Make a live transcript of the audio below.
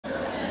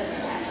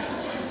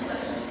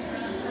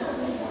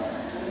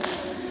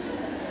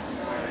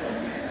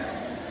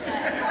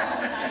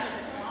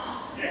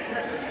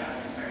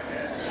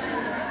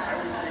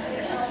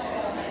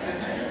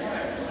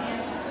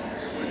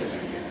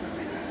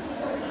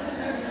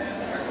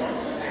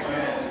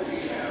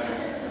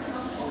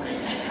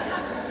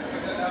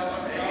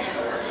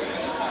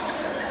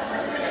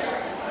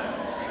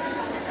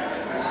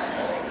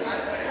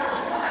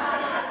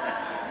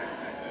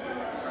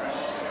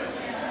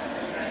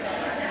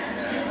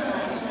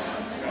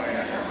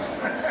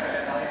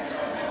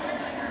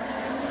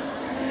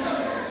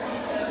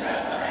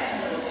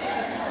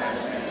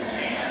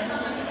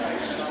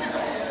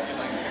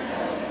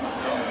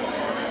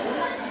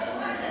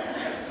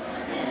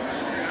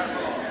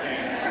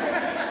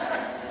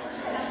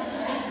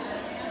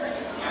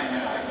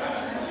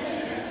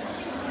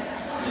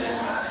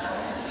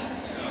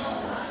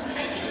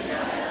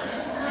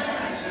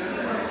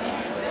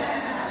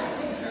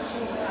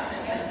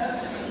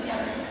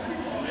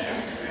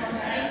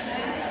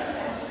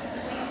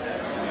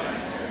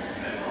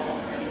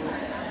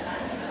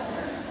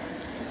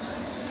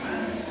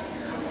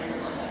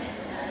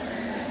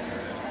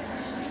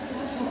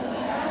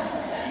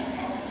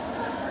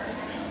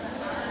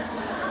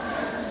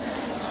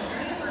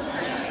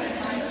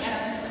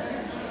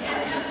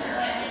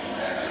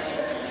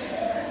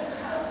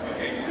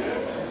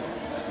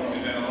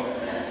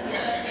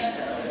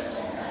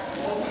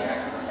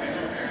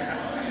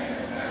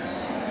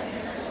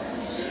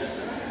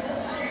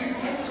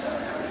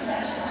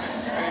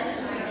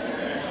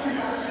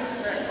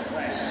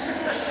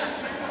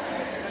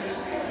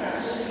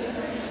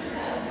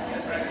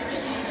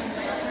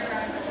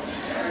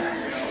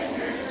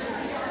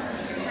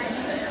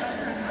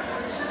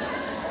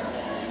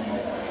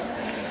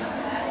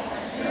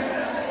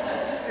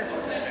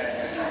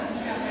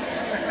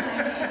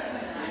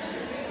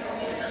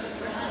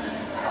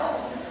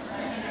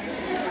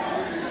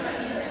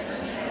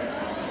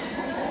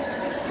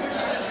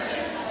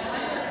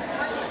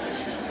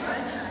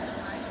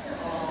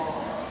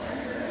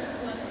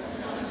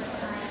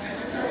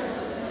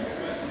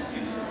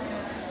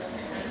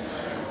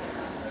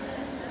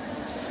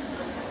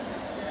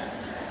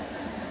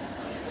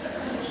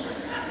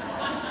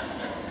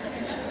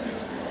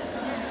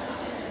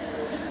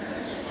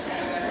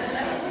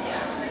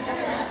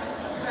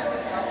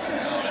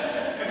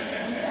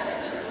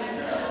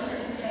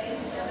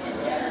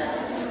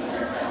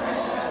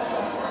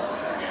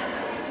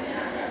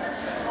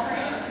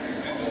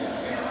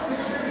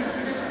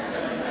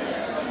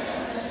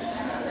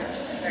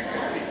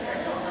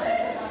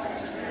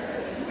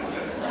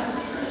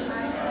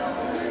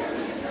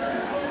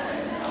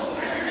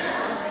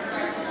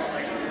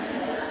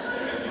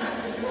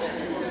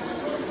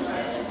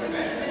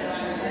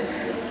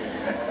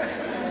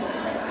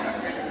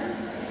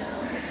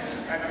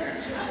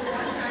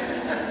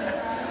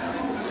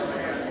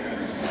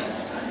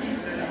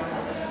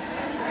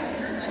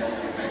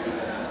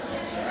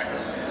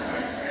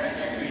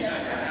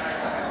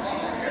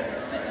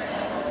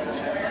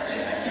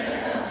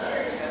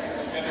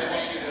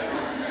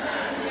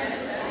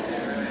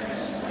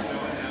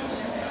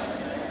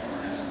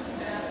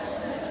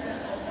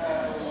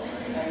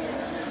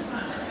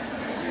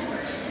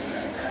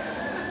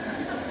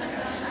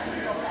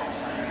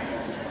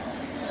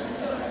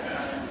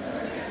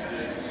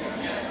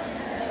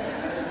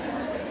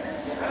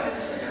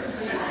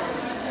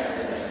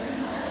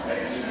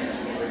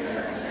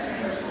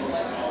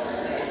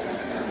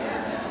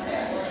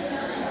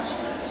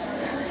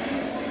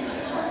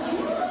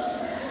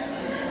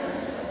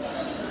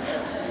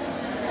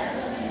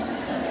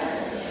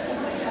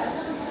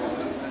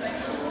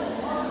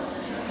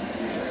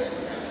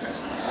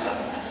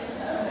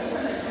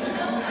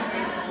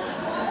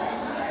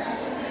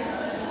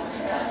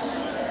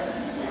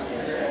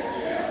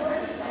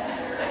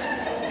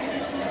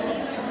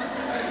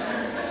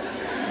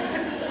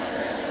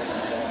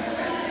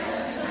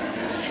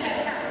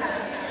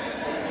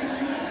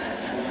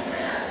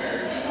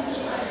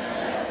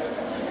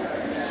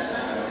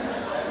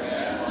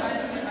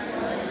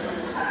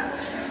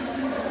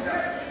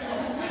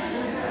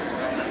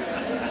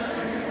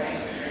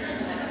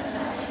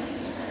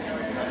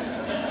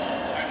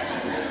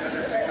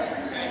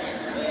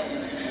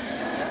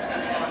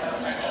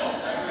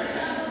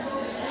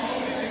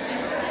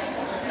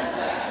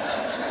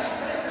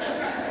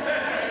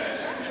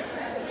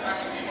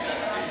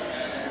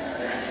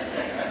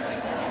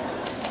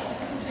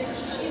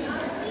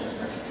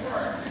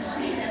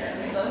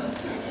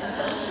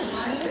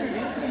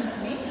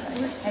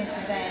Okay,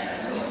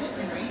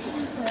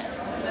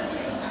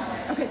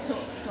 so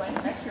do I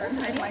hide back here and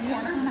hide my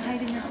corner? I'm going to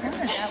hide in your corner.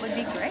 That would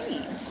be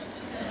great.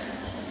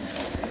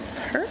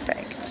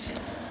 Perfect.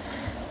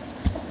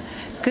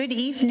 Good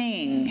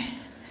evening.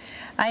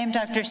 I am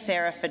Dr.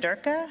 Sarah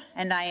Fedorka,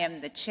 and I am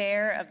the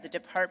chair of the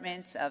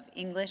Departments of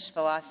English,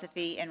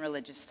 Philosophy, and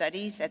Religious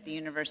Studies at the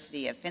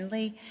University of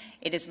Findlay.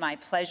 It is my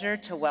pleasure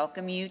to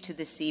welcome you to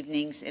this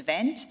evening's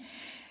event.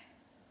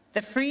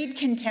 The Freed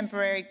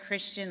Contemporary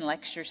Christian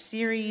Lecture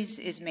Series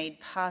is made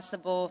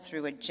possible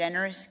through a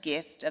generous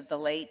gift of the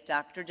late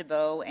Dr.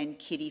 DeBow and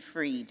Kitty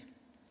Freed.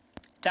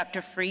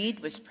 Dr. Freed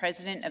was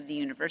president of the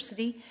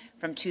university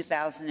from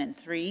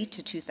 2003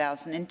 to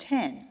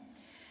 2010.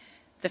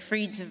 The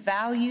Freeds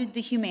valued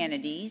the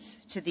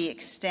humanities to the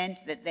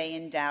extent that they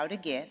endowed a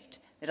gift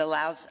that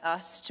allows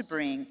us to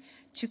bring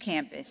to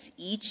campus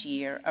each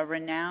year a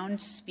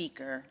renowned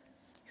speaker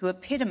who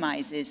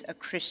epitomizes a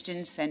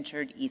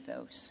Christian-centered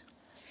ethos.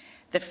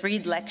 The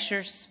Freed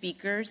Lecture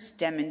speakers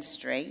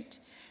demonstrate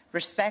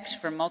respect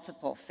for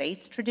multiple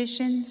faith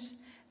traditions.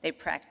 They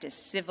practice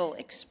civil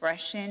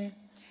expression,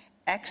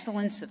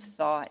 excellence of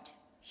thought,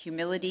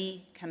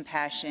 humility,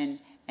 compassion,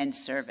 and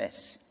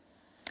service.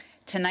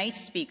 Tonight's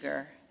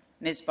speaker,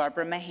 Ms.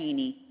 Barbara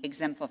Mahany,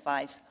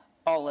 exemplifies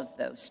all of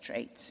those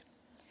traits.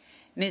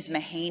 Ms.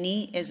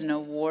 Mahany is an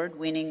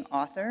award-winning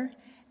author,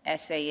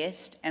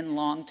 essayist, and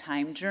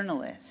longtime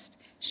journalist.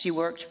 She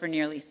worked for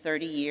nearly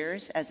 30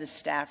 years as a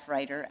staff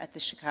writer at the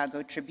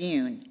Chicago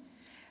Tribune.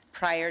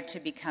 Prior to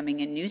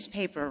becoming a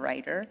newspaper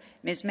writer,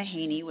 Ms.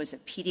 Mahany was a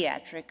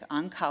pediatric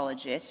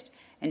oncologist,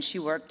 and she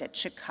worked at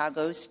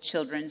Chicago's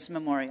Children's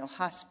Memorial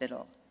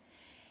Hospital.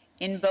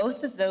 In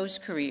both of those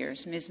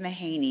careers, Ms.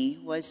 Mahany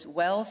was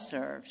well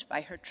served by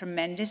her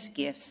tremendous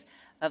gifts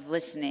of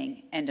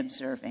listening and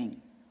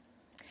observing.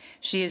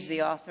 She is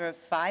the author of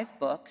 5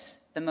 books,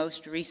 the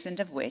most recent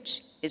of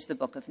which is the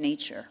Book of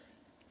Nature.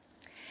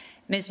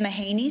 Ms.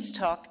 Mahany's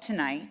talk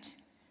tonight,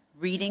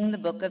 Reading the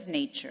Book of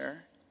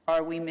Nature,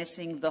 Are We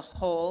Missing the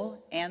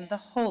Whole and the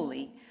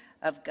Holy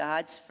of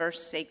God's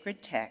First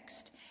Sacred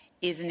Text,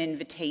 is an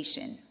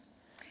invitation.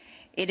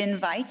 It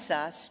invites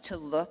us to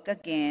look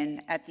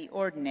again at the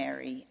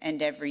ordinary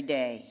and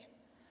everyday,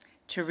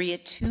 to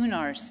reattune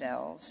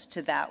ourselves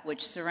to that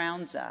which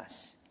surrounds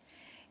us.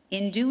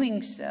 In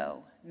doing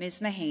so, Ms.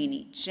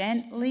 Mahany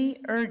gently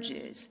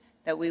urges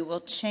that we will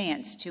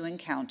chance to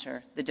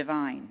encounter the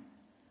divine.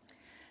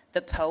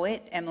 The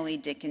poet Emily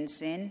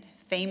Dickinson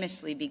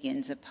famously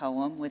begins a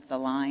poem with the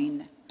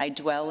line, "I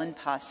dwell in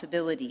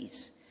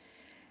possibilities."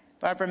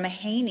 Barbara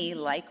Mahany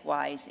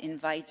likewise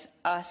invites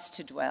us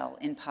to dwell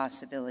in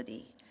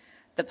possibility,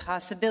 the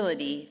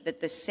possibility that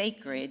the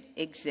sacred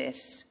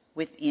exists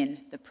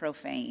within the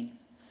profane.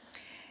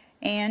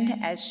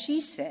 And as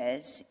she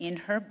says in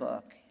her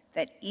book,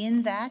 that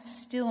in that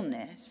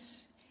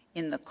stillness,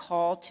 in the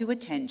call to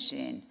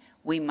attention,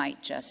 we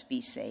might just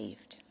be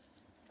saved.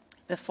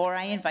 Before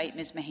I invite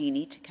Ms.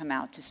 Mahany to come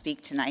out to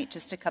speak tonight,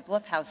 just a couple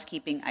of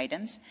housekeeping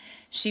items.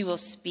 She will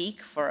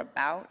speak for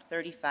about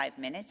 35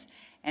 minutes,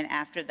 and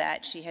after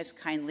that, she has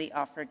kindly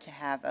offered to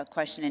have a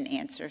question and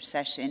answer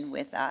session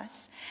with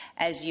us.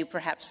 As you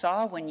perhaps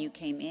saw when you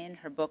came in,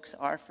 her books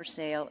are for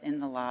sale in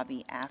the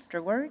lobby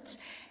afterwards,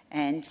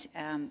 and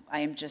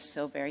I am just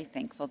so very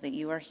thankful that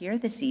you are here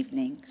this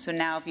evening. So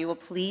now, if you will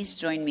please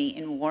join me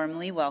in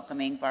warmly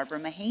welcoming Barbara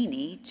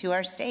Mahany to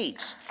our stage.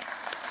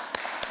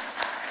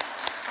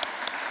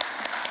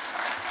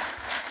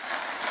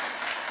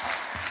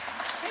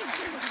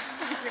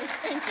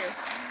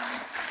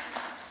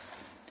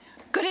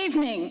 Good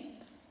evening,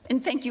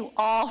 and thank you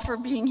all for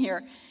being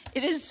here.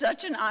 It is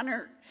such an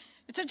honor.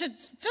 It's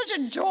such a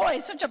joy,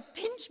 such a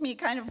pinch-me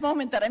kind of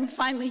moment that I'm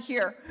finally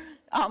here.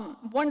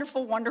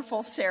 Wonderful,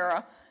 wonderful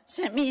Sarah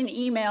sent me an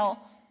email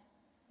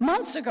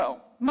months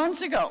ago,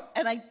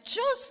 and I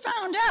just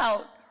found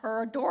out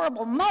her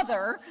adorable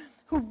mother,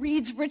 who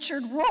reads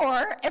Richard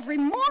Rohr every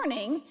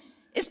morning,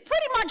 is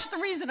pretty much the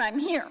reason I'm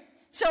here.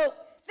 So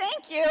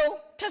thank you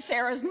to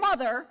Sarah's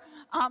mother.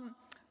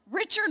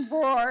 Richard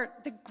Rohr,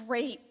 the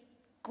great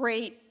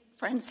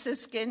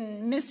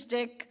Franciscan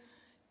mystic,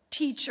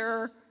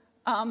 teacher,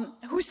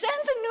 who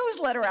sends a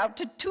newsletter out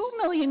to 2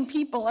 million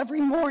people every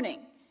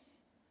morning,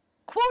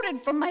 quoted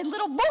from my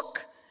little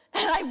book.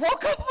 And I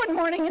woke up one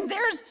morning and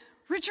there's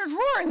Richard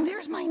Rohr and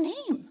there's my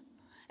name.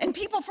 And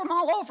people from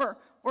all over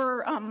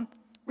were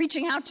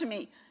reaching out to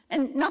me,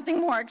 and nothing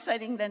more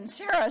exciting than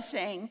Sarah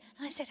saying,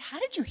 and I said, "How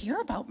did you hear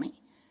about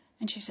me?"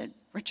 And she said,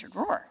 "Richard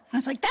Rohr." And I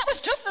was like, "That was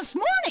just this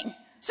morning."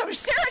 So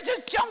Sarah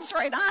just jumps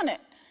right on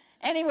it.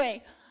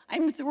 Anyway,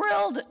 I'm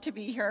thrilled to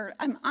be here.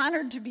 I'm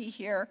honored to be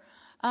here.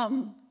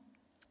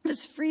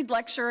 This Freed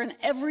lecture and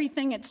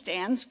everything it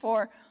stands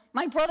for.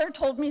 My brother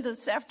told me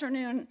this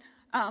afternoon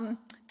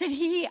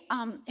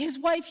that his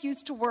wife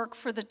used to work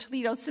for the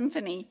Toledo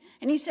Symphony,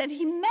 and he said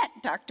he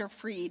met Dr.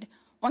 Freed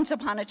once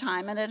upon a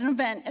time at an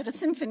event, at a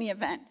symphony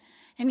event,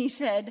 and he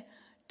said,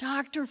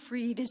 "Dr.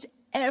 Freed is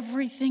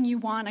everything you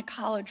want a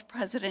college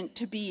president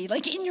to be,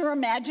 like in your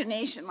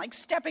imagination, like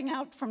stepping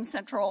out from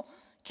central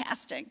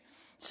casting."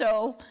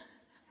 So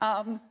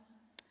I'm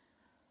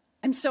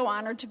so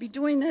honored to be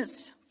doing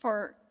this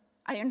for,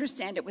 I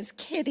understand it was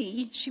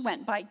Kitty. She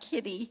went by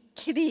Kitty.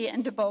 Kitty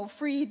and DeBow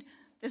Freed.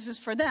 This is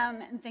for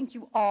them, and thank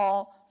you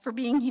all for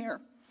being here.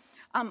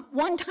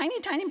 One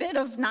tiny bit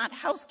of not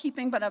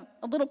housekeeping, but a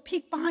little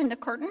peek behind the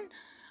curtain.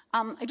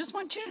 I just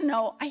want you to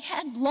know I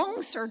had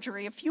lung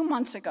surgery a few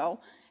months ago,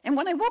 and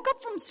when I woke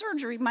up from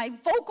surgery, my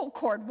vocal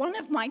cord, one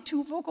of my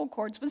 2 vocal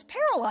cords, was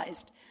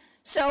paralyzed.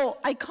 So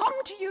I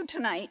come to you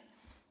tonight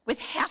with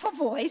half a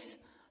voice,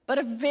 but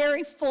a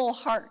very full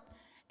heart.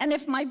 And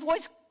if my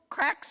voice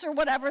cracks or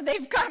whatever,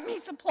 they've got me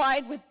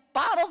supplied with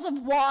bottles of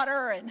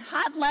water and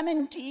hot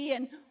lemon tea,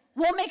 and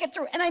we'll make it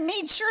through. And I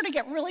made sure to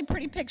get really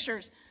pretty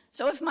pictures.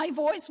 So if my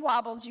voice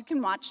wobbles, you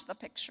can watch the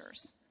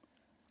pictures.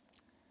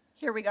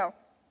 Here we go.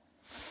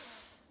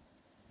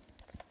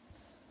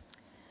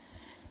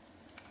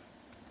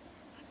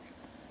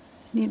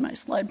 Need my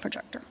slide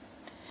projector.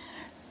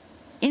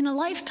 In a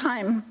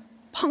lifetime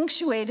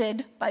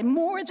punctuated by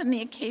more than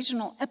the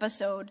occasional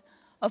episode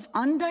of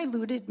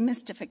undiluted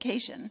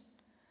mystification,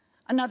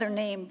 another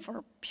name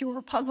for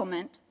pure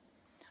puzzlement,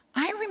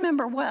 I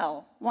remember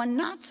well one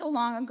not so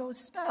long ago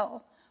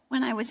spell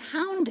when I was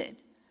hounded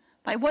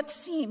by what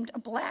seemed a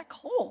black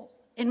hole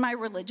in my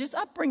religious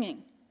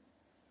upbringing.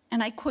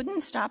 And I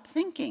couldn't stop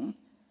thinking,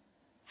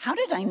 how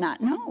did I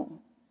not know?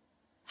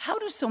 How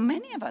do so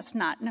many of us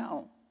not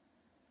know?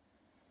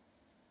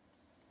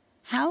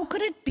 How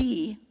could it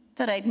be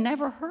that I'd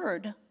never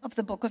heard of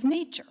the Book of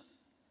Nature?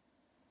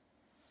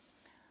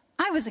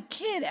 I was a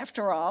kid,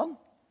 after all,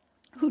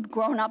 who'd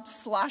grown up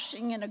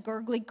sloshing in a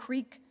gurgly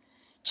creek,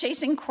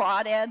 chasing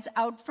crawdads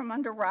out from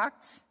under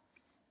rocks,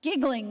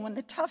 giggling when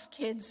the tough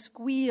kids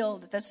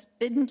squealed the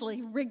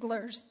spindly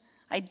wrigglers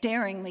I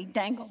daringly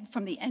dangled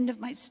from the end of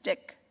my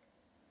stick.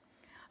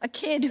 A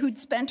kid who'd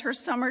spent her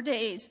summer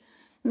days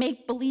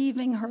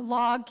make-believing her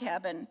log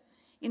cabin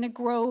in a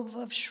grove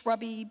of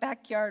shrubby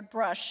backyard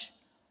brush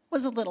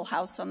was a little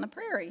house on the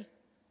prairie,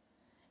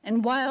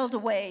 and whiled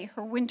away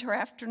her winter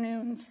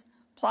afternoons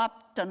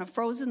plopped on a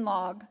frozen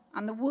log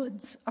on the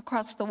woods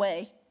across the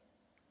way.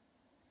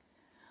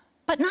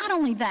 But not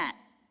only that,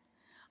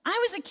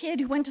 I was a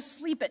kid who went to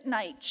sleep at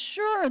night,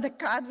 sure that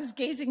God was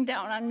gazing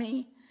down on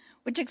me,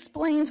 which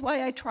explains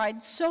why I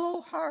tried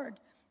so hard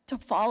to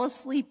fall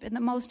asleep in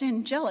the most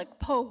angelic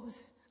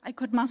pose I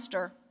could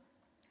muster.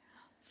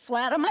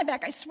 Flat on my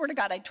back, I swear to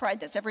God I tried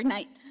this every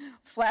night,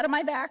 flat on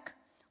my back,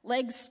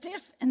 legs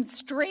stiff and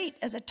straight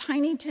as a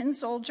tiny tin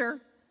soldier,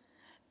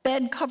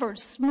 bed covered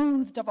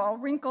smoothed of all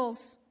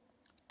wrinkles,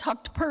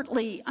 tucked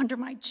pertly under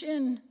my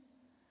chin,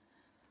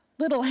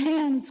 little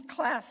hands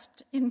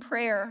clasped in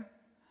prayer,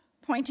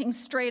 pointing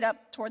straight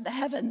up toward the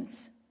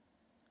heavens,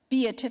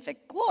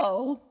 beatific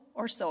glow,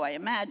 or so I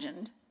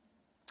imagined,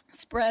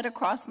 spread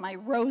across my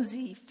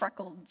rosy,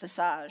 freckled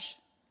visage,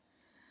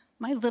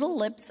 my little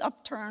lips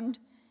upturned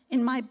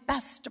in my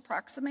best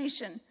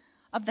approximation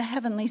of the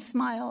heavenly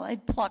smile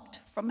I'd plucked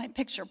from my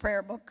picture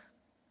prayer book.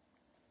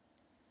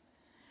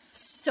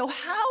 So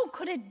how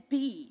could it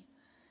be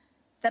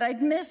that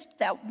I'd missed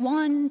that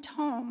one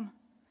tome,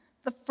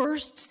 the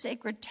first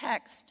sacred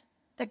text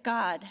that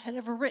God had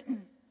ever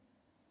written?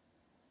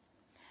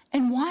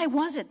 And why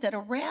was it that a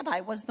rabbi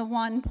was the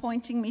one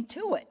pointing me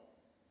to it?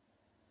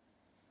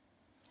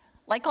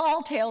 Like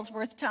all tales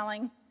worth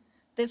telling,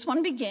 this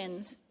one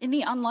begins in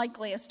the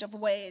unlikeliest of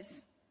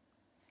ways.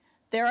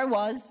 There I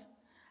was,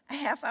 a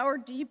half hour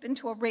deep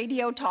into a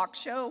radio talk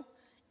show,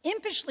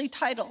 impishly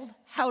titled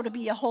How to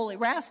Be a Holy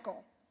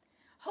Rascal,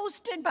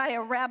 hosted by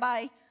a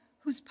rabbi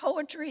whose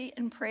poetry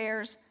and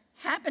prayers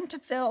happened to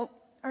fill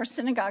our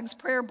synagogue's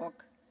prayer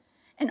book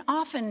and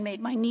often made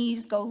my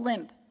knees go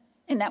limp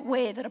in that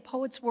way that a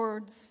poet's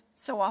words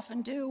so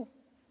often do.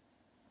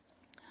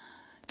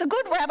 The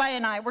good rabbi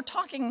and I were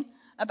talking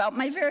about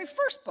my very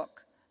first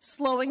book,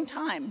 Slowing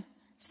Time,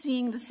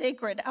 Seeing the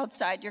Sacred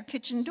Outside Your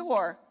Kitchen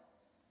Door,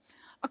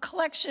 a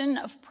collection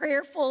of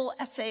prayerful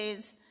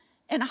essays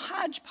and a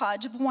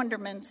hodgepodge of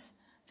wonderments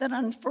that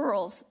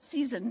unfurls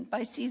season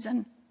by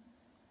season.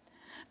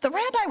 The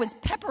rabbi was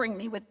peppering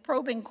me with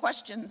probing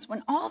questions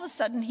when all of a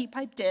sudden he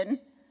piped in,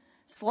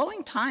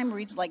 "Slowing Time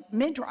reads like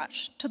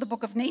midrash to the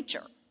Book of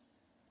Nature."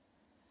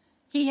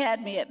 He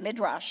had me at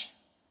midrash,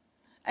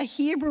 a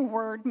Hebrew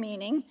word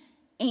meaning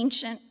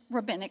ancient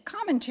rabbinic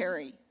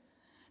commentary,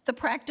 the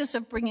practice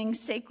of bringing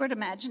sacred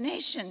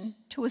imagination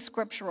to a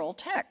scriptural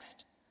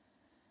text.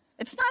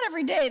 It's not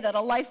every day that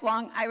a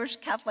lifelong Irish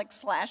Catholic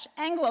 /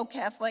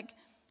 Anglo-Catholic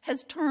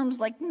has terms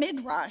like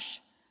midrash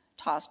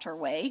tossed her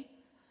way,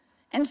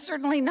 and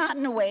certainly not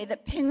in a way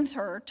that pins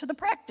her to the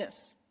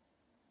practice.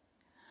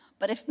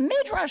 But if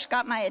midrash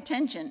got my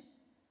attention,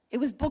 it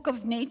was Book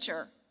of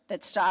Nature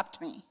that stopped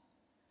me.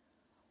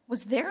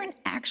 Was there an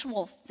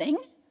actual thing?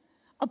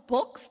 A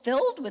book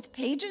filled with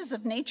pages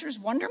of nature's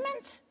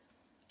wonderments?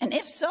 And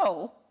if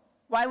so,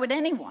 why would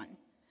anyone,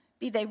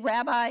 be they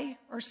rabbi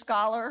or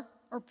scholar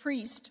or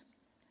priest,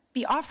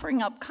 be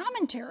offering up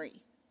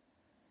commentary?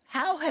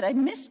 How had I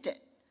missed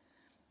it?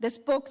 This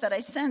book that I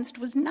sensed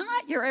was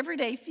not your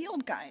everyday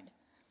field guide,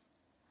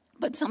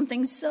 but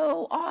something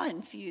so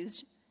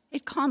awe-infused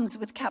It comes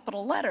with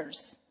capital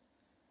letters.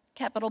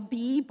 Capital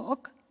B,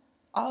 book,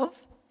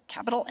 of,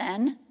 capital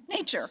N,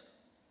 nature.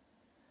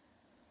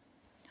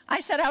 I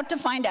set out to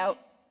find out,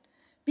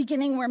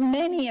 beginning where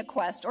many a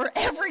quest, or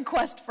every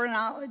quest for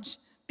knowledge,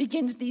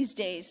 begins these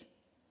days.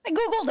 I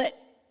Googled it.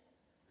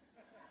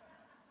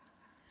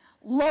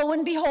 Lo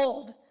and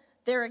behold,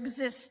 there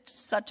exists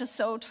such a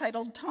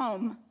so-titled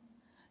tome.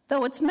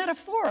 Though it's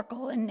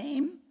metaphorical in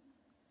name,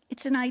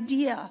 it's an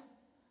idea,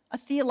 a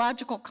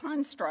theological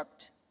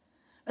construct,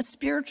 a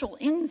spiritual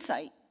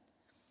insight,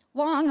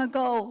 long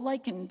ago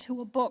likened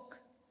to a book,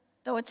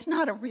 though it's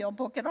not a real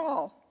book at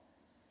all,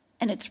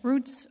 and its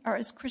roots are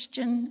as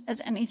Christian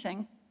as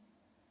anything.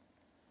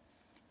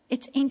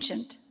 It's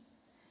ancient.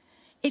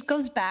 It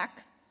goes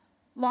back,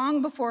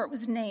 long before it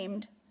was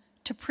named,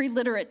 to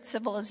pre-literate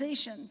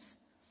civilizations,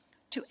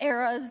 to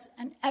eras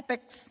and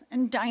epochs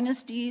and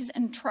dynasties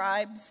and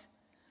tribes,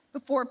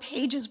 before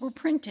pages were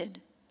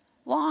printed,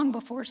 long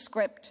before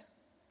script.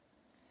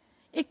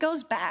 It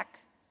goes back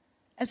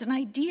as an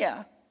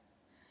idea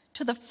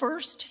to the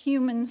first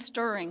human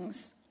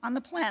stirrings on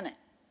the planet,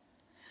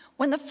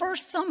 when the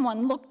first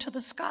someone looked to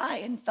the sky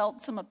and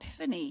felt some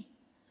epiphany,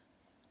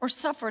 or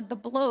suffered the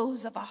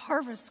blows of a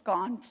harvest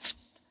gone,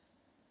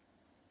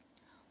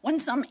 when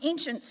some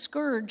ancient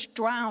scourge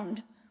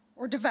drowned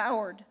or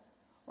devoured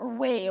or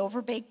way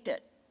overbaked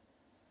it.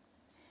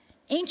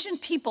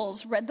 Ancient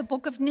peoples read the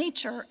book of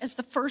nature as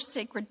the first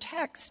sacred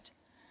text,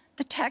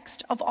 the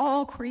text of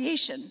all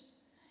creation,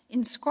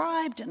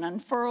 inscribed and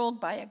unfurled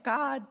by a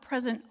God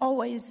present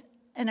always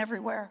and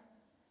everywhere.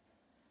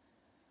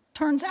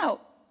 Turns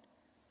out,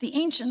 the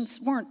ancients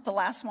weren't the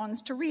last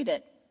ones to read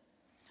it,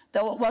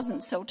 though it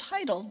wasn't so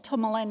titled till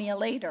millennia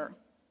later.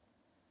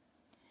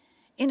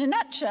 In a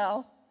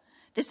nutshell,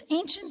 this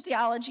ancient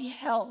theology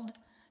held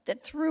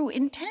that through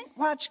intent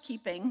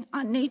watchkeeping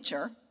on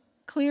nature,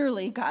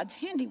 clearly God's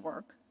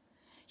handiwork,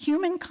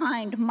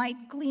 humankind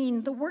might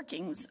glean the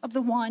workings of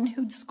the one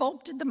who'd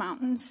sculpted the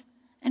mountains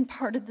and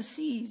parted the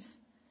seas,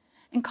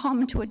 and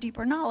come to a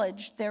deeper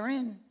knowledge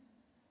therein.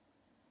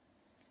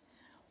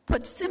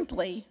 Put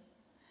simply,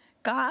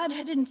 God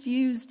had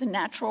infused the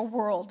natural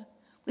world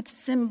with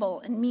symbol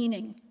and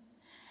meaning,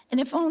 and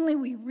if only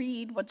we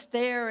read what's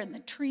there in the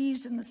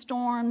trees and the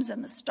storms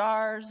and the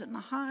stars and the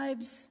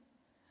hives,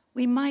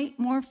 we might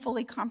more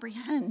fully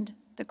comprehend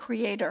the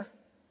Creator,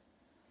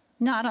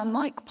 not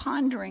unlike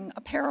pondering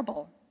a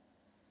parable,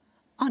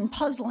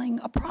 unpuzzling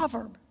a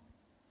proverb.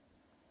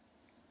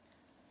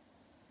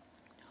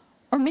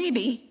 Or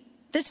maybe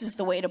this is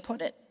the way to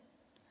put it.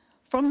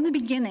 From the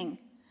beginning,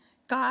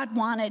 God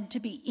wanted to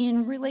be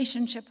in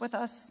relationship with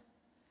us,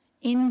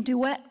 in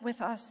duet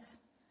with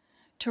us,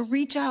 to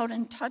reach out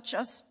and touch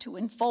us, to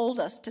enfold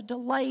us, to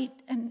delight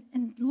and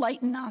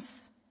enlighten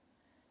us,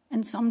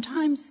 and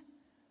sometimes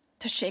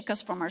to shake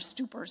us from our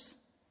stupors.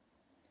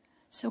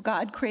 So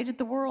God created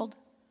the world,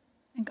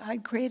 and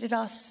God created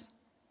us.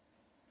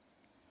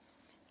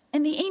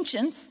 And the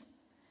ancients,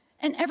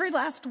 and every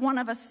last one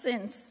of us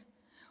since,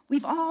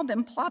 we've all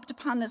been plopped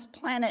upon this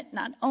planet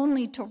not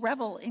only to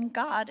revel in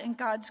God and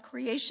God's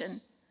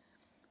creation,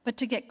 but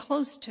to get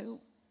close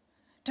to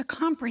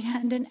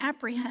comprehend and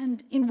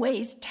apprehend in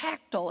ways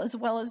tactile as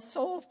well as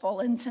soulful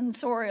and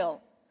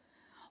sensorial,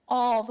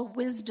 all the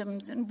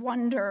wisdoms and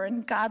wonder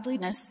and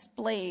godliness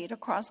splayed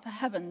across the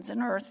heavens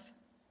and earth.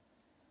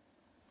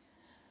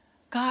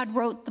 God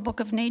wrote the book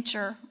of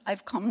nature,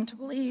 I've come to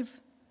believe,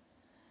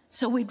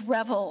 so we'd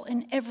revel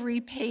in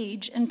every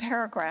page and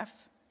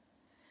paragraph,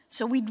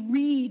 so we'd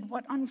read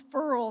what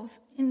unfurls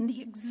in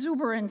the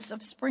exuberance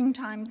of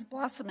springtime's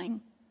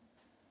blossoming,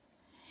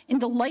 in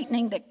the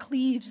lightning that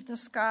cleaves the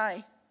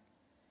sky,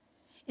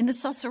 in the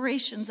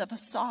susurrations of a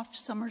soft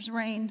summer's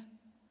rain.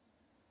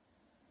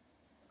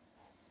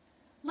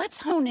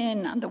 Let's hone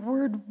in on the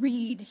word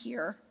read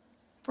here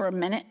for a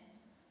minute.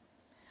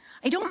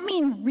 I don't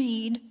mean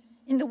read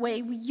in the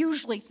way we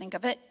usually think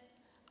of it,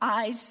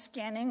 eyes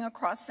scanning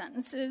across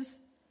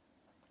sentences,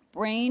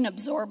 brain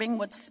absorbing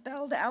what's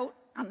spelled out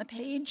on the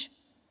page.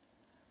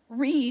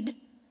 Read,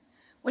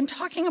 when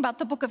talking about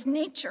the book of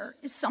nature,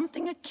 is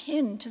something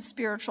akin to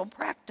spiritual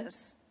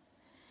practice.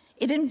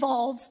 It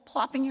involves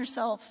plopping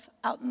yourself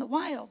out in the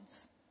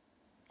wilds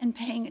and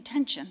paying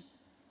attention,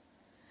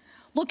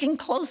 looking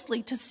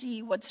closely to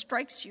see what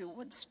strikes you,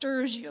 what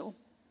stirs you,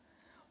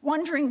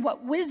 wondering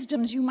what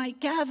wisdoms you might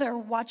gather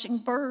watching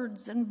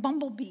birds and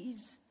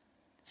bumblebees,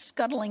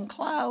 scuttling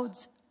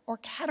clouds or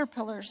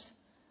caterpillars,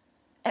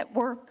 at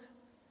work,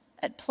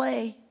 at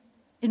play,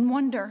 in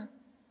wonder.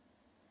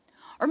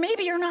 Or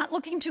maybe you're not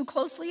looking too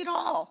closely at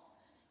all,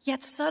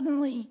 yet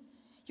suddenly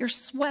you're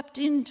swept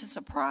into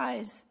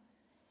surprise,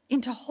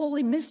 into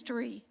holy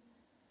mystery,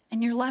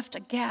 and you're left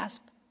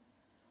aghast,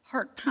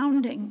 heart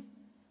pounding,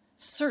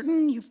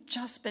 certain you've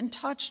just been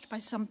touched by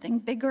something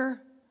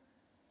bigger,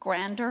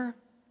 grander,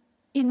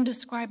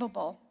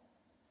 indescribable,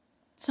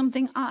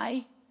 something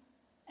I,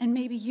 and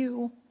maybe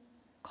you,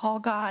 call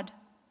God.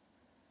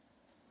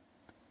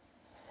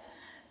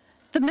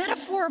 The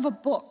metaphor of a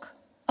book,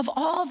 of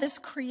all this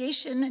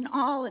creation and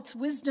all its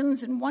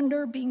wisdoms and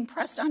wonder being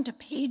pressed onto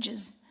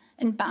pages,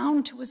 and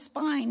bound to his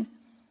spine,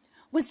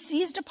 was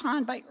seized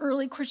upon by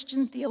early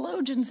Christian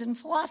theologians and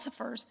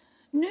philosophers,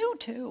 new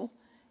to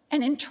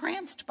and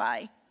entranced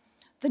by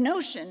the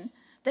notion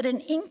that an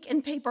ink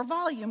and paper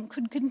volume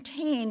could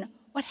contain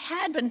what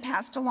had been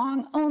passed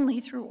along only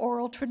through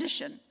oral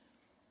tradition.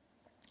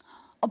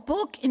 A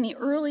book in the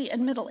early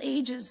and Middle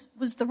Ages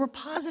was the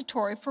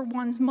repository for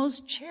one's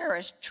most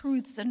cherished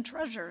truths and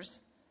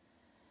treasures.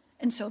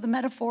 And so the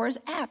metaphor is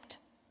apt,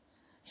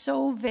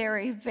 so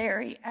very,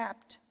 very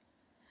apt.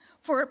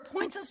 For it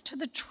points us to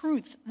the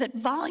truth that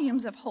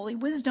volumes of holy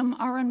wisdom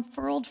are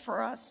unfurled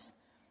for us,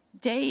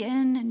 day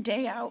in and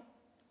day out,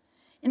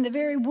 in the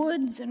very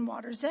woods and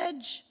water's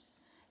edge,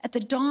 at the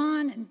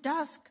dawn and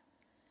dusk,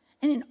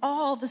 and in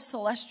all the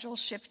celestial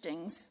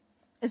shiftings,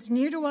 as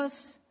near to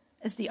us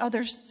as the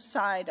other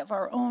side of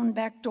our own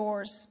back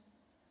doors.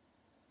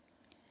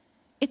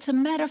 It's a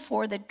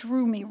metaphor that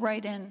drew me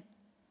right in,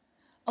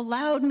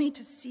 allowed me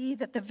to see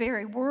that the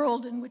very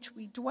world in which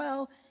we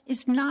dwell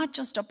is not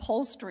just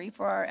upholstery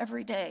for our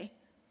everyday,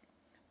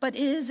 but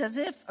is as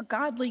if a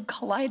godly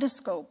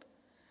kaleidoscope,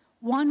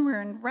 one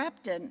we're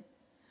enwrapped in,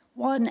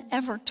 one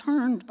ever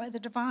turned by the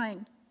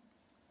divine.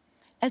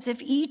 As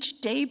if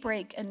each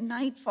daybreak and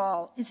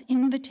nightfall is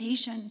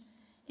invitation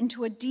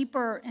into a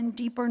deeper and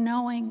deeper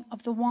knowing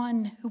of the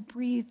one who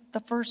breathed the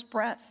first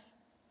breath.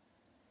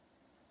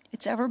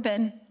 It's ever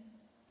been,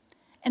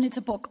 and it's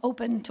a book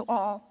open to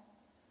all.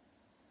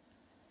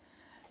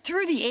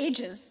 Through the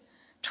ages,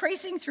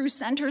 tracing through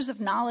centers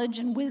of knowledge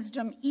and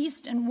wisdom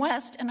east and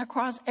west and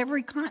across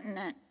every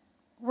continent,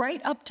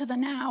 right up to the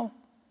now,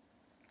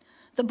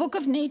 the Book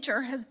of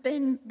Nature has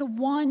been the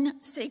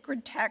one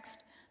sacred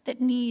text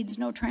that needs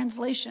no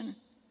translation.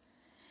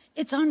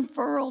 It's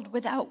unfurled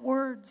without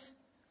words,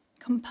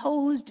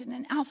 composed in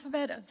an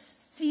alphabet of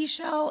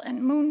seashell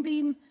and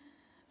moonbeam,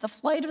 the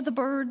flight of the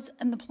birds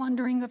and the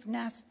plundering of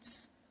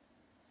nests.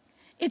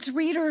 Its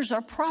readers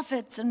are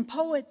prophets and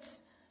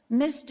poets,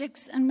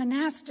 mystics and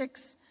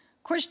monastics,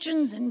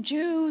 Christians and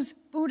Jews,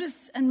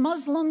 Buddhists and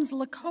Muslims,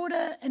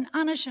 Lakota and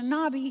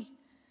Anishinaabe,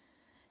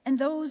 and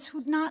those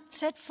who'd not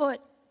set foot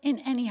in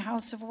any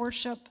house of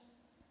worship.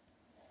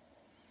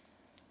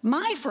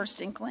 My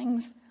first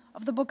inklings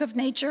of the Book of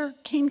Nature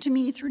came to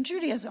me through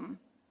Judaism,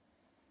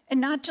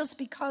 and not just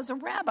because a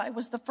rabbi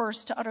was the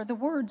first to utter the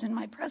words in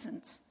my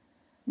presence.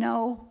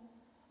 No,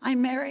 I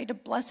married a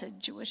blessed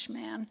Jewish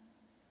man.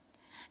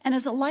 And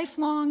as a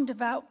lifelong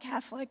devout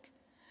Catholic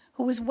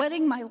who was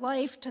wedding my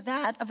life to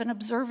that of an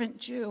observant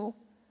Jew,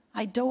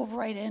 I dove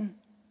right in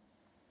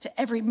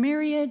to every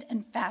myriad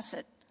and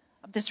facet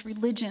of this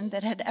religion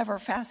that had ever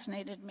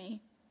fascinated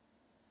me.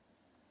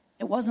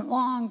 It wasn't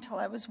long till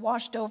I was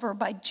washed over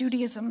by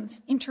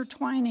Judaism's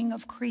intertwining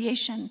of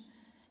creation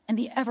and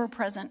the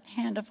ever-present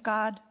hand of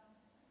God.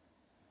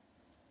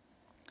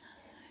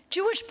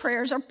 Jewish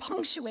prayers are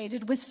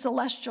punctuated with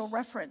celestial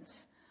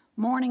reference,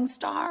 morning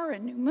star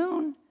and new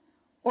moon,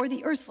 or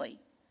the earthly,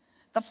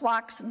 the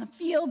flocks in the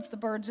fields, the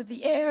birds of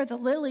the air, the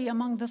lily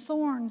among the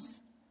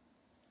thorns.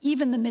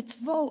 Even the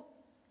mitzvot,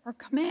 or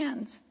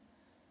commands,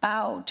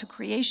 bow to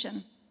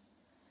creation.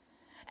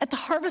 At the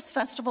harvest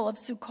festival of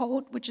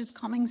Sukkot, which is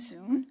coming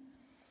soon,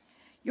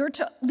 you're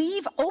to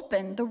leave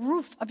open the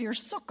roof of your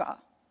sukkah,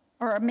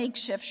 or a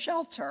makeshift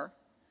shelter,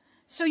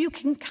 so you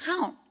can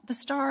count the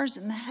stars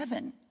in the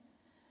heaven.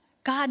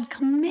 God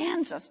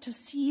commands us to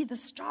see the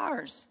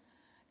stars.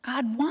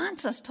 God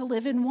wants us to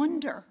live in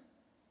wonder.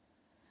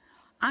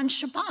 On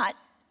Shabbat,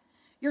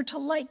 you're to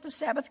light the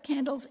Sabbath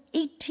candles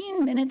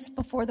 18 minutes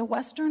before the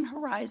western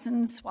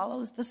horizon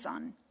swallows the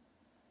sun.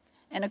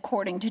 And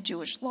according to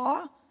Jewish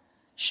law,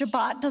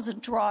 Shabbat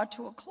doesn't draw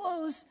to a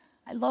close,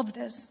 I love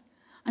this,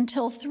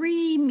 until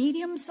 3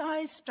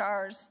 medium-sized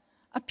stars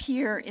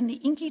appear in the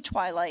inky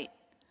twilight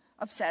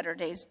of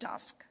Saturday's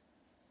dusk.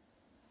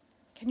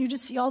 Can you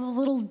just see all the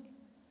little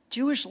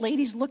Jewish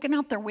ladies looking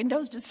out their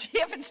windows to see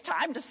if it's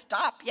time to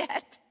stop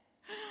yet?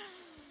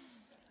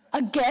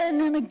 Again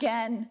and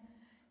again,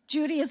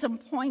 Judaism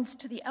points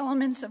to the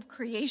elements of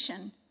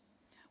creation,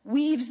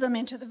 weaves them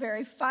into the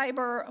very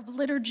fiber of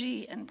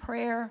liturgy and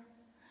prayer.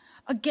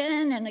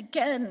 Again and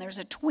again, there's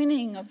a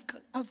twinning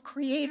of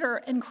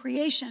creator and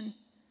creation,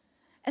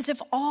 as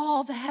if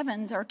all the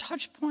heavens are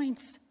touch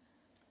points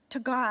to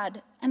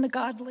God and the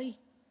godly.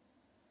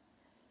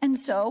 And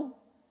so,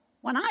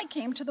 when I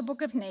came to the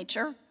Book of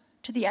Nature,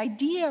 to the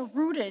idea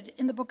rooted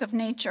in the Book of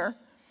Nature,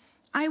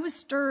 I was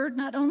stirred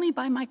not only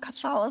by my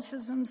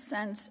Catholicism's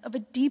sense of a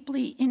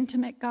deeply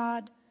intimate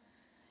God,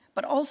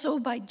 but also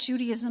by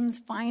Judaism's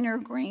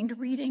finer-grained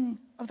reading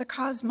of the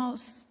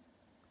cosmos.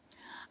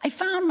 I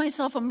found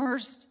myself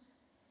immersed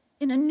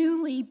in a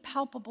newly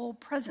palpable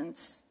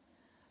presence,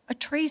 a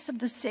trace of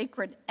the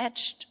sacred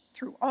etched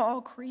through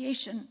all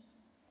creation.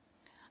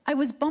 I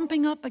was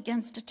bumping up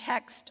against a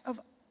text of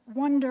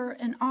wonder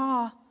and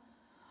awe,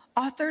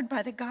 authored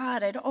by the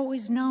God I'd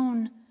always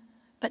known,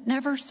 but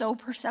never so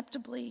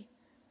perceptibly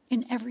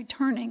in every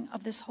turning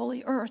of this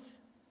holy earth.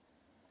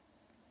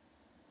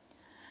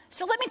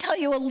 So let me tell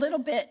you a little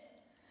bit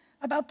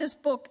about this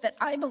book that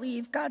I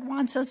believe God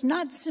wants us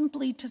not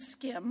simply to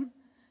skim,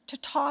 to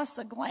toss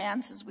a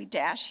glance as we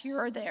dash here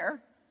or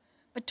there,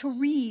 but to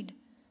read,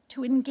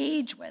 to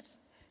engage with,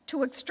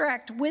 to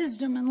extract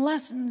wisdom and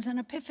lessons and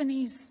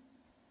epiphanies,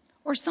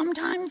 or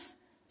sometimes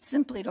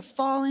simply to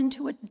fall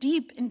into it,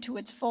 deep into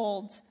its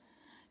folds,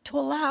 to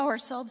allow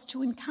ourselves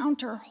to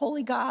encounter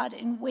Holy God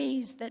in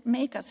ways that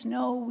make us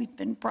know we've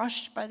been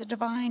brushed by the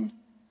divine.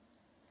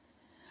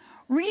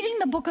 Reading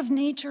the book of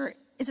nature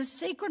is a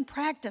sacred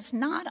practice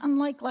not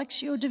unlike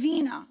Lectio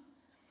Divina,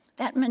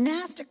 that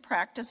monastic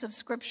practice of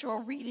scriptural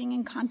reading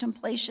and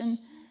contemplation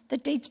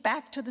that dates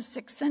back to the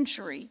 6th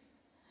century,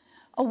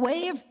 a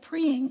way of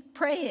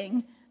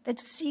praying that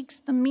seeks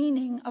the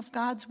meaning of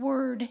God's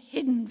word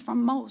hidden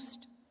from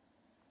most.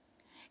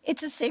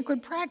 It's a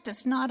sacred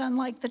practice not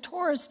unlike the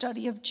Torah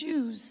study of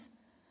Jews,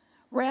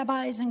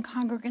 rabbis and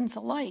congregants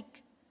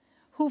alike,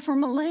 who for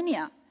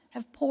millennia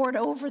have pored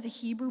over the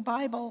Hebrew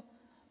Bible,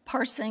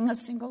 parsing a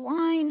single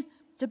line,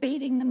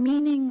 debating the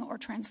meaning or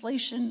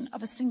translation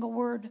of a single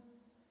word.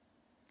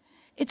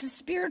 It's a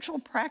spiritual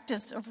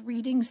practice of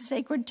reading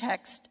sacred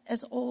text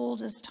as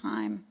old as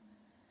time,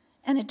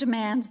 and it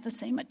demands the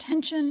same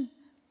attention,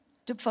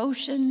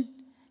 devotion,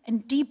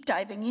 and deep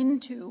diving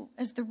into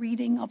as the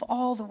reading of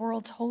all the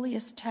world's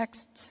holiest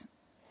texts.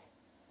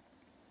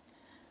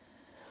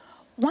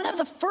 One of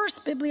the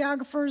first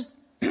bibliographers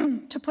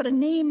to put a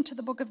name to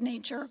the book of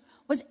nature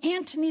was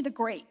Antony the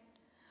Great,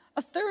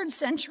 a 3rd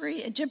century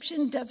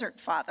Egyptian desert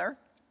father,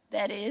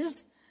 that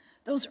is,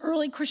 those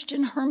early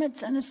Christian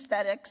hermits and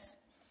ascetics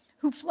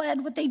who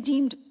fled what they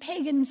deemed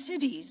pagan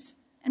cities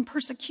and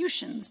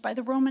persecutions by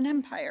the Roman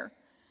Empire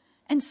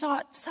and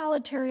sought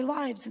solitary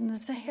lives in the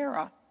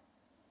Sahara.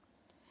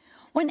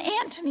 When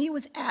Antony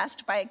was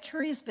asked by a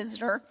curious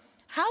visitor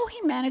how he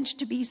managed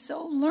to be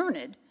so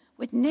learned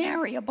with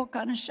nary a book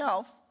on a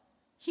shelf,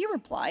 he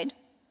replied,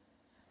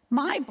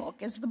 my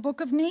book is the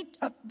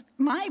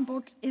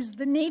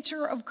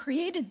nature of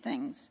created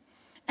things,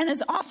 and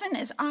as often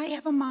as I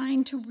have a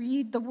mind to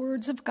read the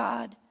words of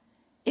God,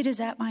 it is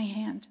at my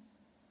hand.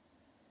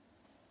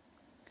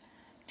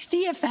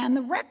 Theophan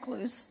the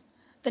Recluse,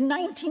 the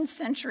 19th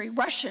century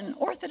Russian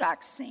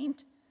Orthodox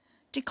saint,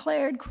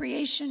 declared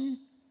creation,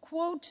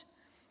 quote,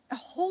 a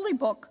holy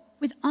book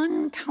with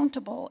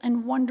uncountable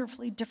and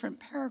wonderfully different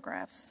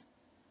paragraphs.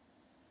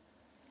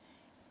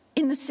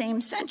 In the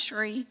same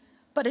century,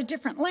 but a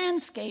different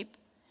landscape,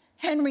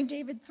 Henry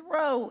David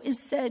Thoreau is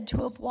said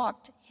to have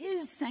walked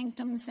his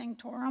sanctum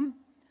sanctorum,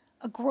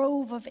 a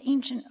grove of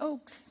ancient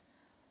oaks,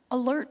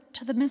 alert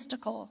to the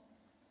mystical,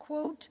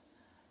 quote,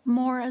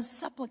 more as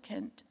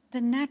supplicant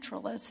than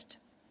naturalist.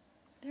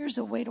 There's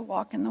a way to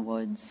walk in the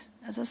woods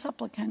as a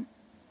supplicant.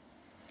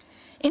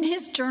 In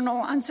his journal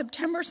on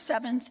September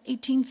 7th,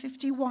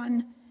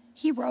 1851,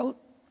 he wrote,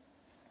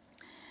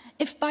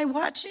 if by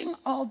watching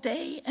all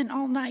day and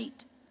all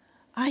night,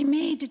 I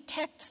may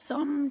detect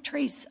some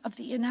trace of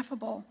the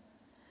ineffable,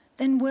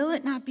 then will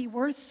it not be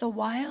worth the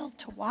while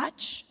to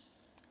watch?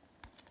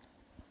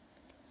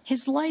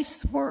 His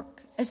life's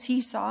work, as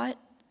he saw it,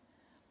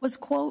 was,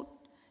 quote,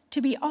 to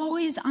be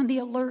always on the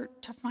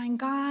alert to find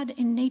God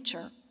in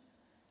nature,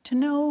 to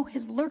know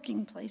his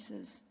lurking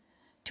places,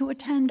 to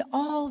attend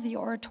all the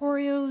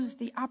oratorios,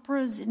 the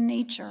operas in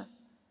nature.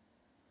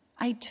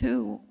 I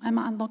too am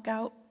on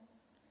lookout,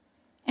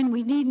 and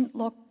we needn't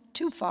look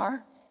too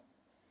far.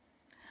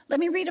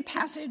 Let me read a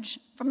passage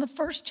from the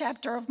first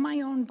chapter of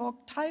my own book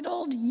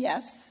titled,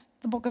 Yes,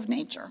 the Book of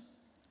Nature.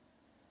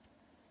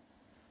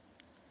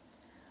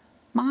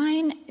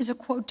 Mine is a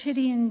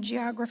quotidian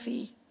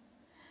geography.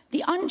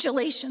 The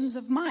undulations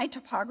of my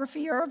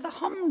topography are of the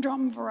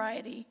humdrum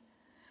variety.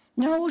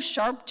 No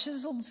sharp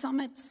chiseled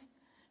summits,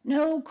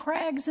 no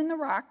crags in the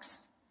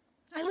rocks.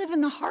 I live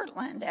in the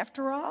heartland,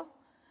 after all,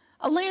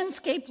 a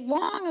landscape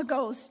long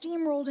ago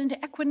steamrolled into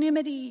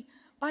equanimity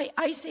by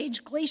Ice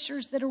Age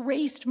glaciers that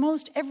erased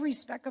most every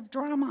speck of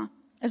drama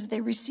as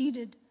they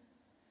receded.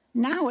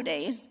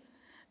 Nowadays,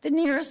 the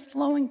nearest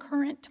flowing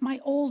current to my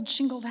old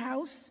shingled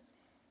house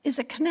is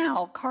a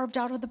canal carved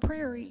out of the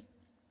prairie,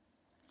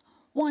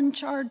 one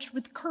charged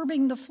with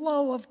curbing the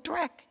flow of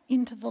dreck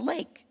into the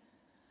lake.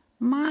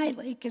 My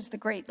lake is the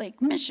Great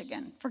Lake,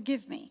 Michigan,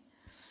 forgive me.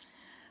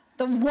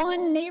 The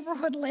one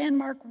neighborhood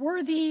landmark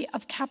worthy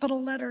of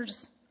capital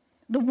letters,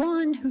 the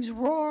one whose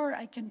roar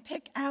I can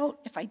pick out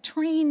if I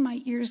train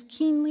my ears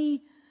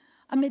keenly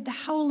amid the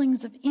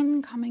howlings of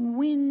incoming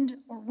wind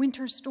or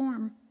winter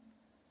storm.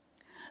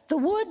 The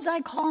woods I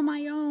call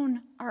my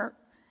own are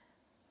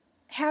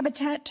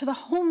habitat to the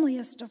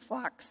homeliest of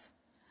flocks,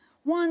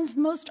 ones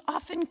most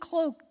often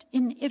cloaked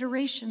in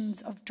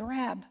iterations of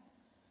drab.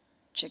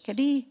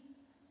 Chickadee,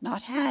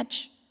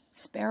 nuthatch,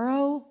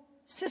 sparrow,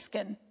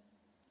 siskin.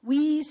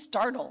 We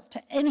startle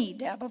to any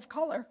dab of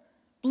color.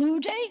 Blue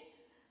jay,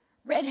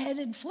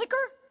 red-headed flicker,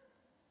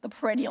 the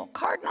perennial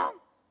cardinal.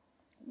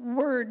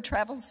 Word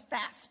travels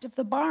fast if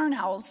the barn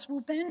owls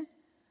swoop in.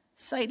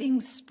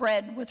 Sightings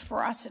spread with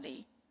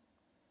ferocity.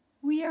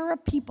 We are a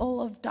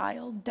people of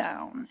dialed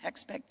down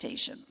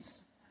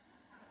expectations.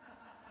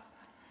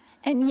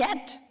 And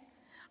yet,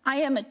 I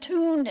am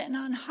attuned and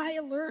on high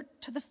alert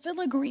to the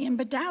filigree and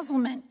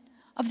bedazzlement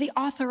of the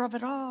author of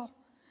it all,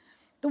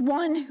 the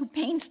one who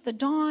paints the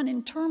dawn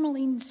in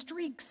tourmaline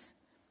streaks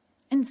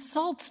and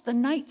salts the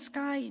night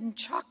sky in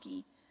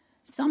chalky,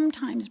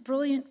 sometimes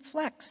brilliant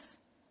flecks,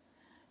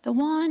 the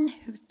one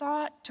who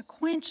thought to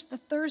quench the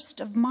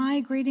thirst of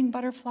migrating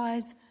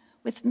butterflies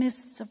with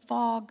mists of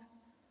fog,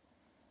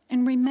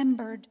 and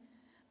remembered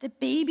that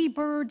baby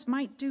birds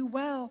might do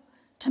well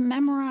to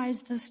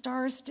memorize the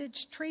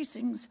star-stitched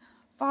tracings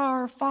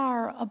far,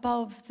 far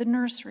above the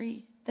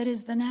nursery that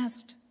is the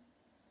nest.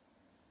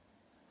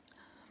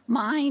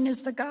 Mine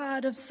is the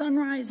God of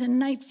sunrise and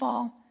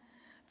nightfall,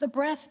 the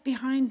breath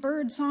behind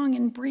birdsong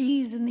and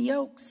breeze in the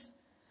oaks.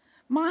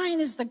 Mine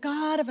is the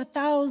God of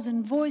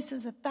 1,000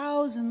 voices,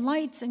 1,000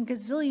 lights, and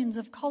gazillions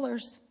of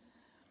colors.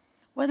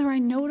 Whether I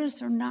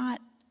notice or not,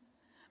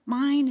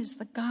 mine is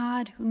the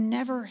God who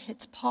never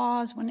hits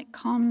pause when it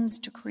comes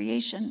to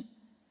creation,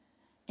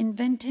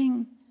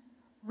 inventing,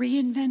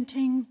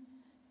 reinventing,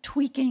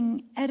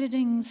 tweaking,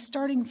 editing,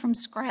 starting from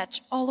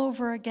scratch all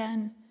over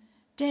again,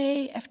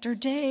 day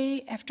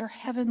after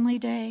heavenly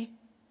day.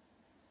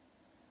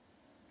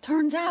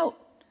 Turns out,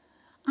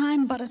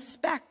 I'm but a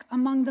speck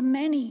among the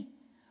many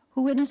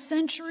who in a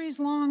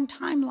centuries-long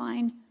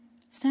timeline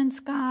sense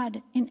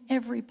God in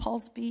every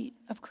pulse beat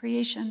of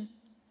creation.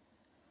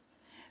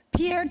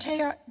 Pierre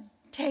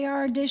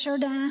Teilhard de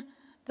Chardin,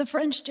 the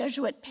French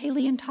Jesuit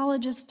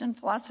paleontologist and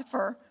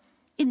philosopher,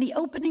 in the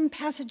opening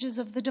passages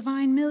of The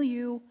Divine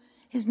Milieu,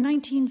 his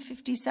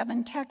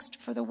 1957 text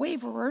for the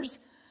waverers,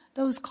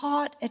 those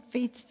caught at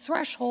faith's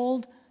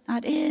threshold,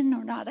 not in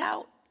or not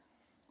out,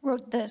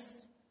 wrote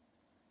this: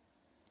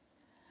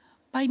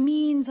 "By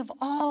means of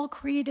all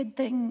created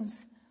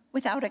things,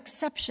 without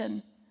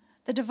exception,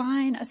 the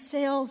divine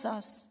assails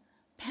us,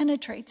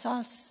 penetrates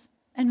us,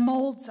 and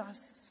molds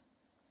us."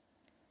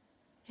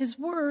 His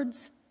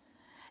words,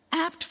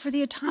 apt for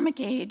the atomic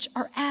age,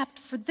 are apt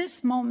for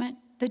this moment,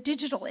 the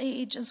digital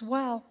age, as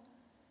well.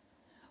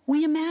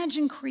 We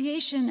imagine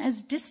creation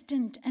as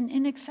distant and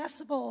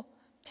inaccessible,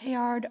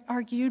 Teilhard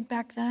argued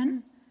back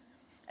then,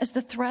 as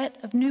the threat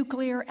of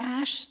nuclear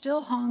ash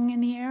still hung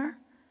in the air.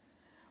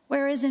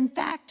 Whereas in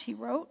fact, he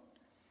wrote,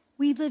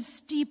 we live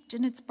steeped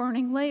in its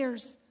burning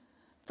layers.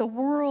 The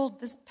world,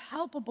 this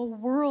palpable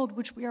world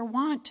which we are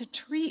wont to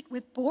treat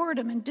with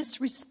boredom and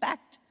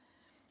disrespect,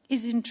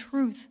 is in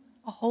truth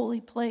a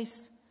holy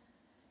place,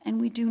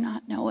 and we do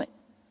not know it.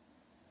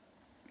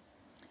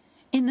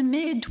 In the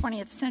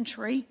mid-20th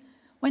century,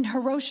 when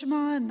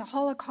Hiroshima and the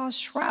Holocaust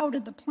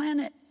shrouded the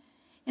planet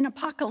in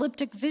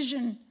apocalyptic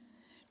vision,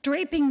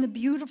 draping the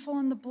beautiful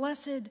and the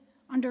blessed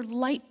under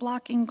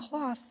light-blocking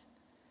cloth,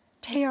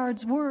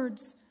 Teilhard's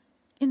words,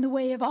 in the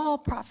way of all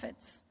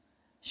prophets,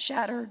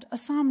 shattered a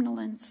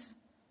somnolence.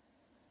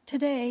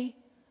 Today,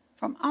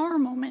 from our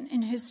moment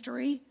in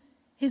history,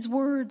 his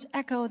words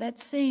echo that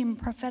same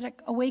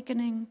prophetic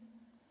awakening.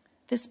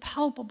 This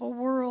palpable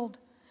world,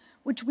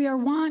 which we are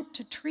wont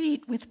to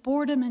treat with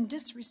boredom and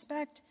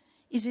disrespect,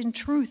 is in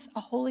truth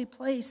a holy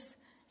place,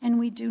 and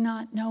we do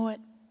not know it.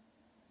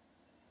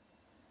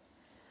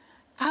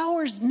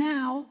 Ours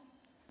now,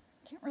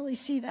 can't really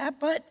see that,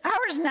 but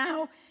ours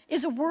now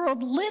is a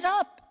world lit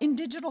up in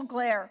digital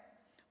glare.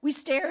 We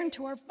stare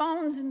into our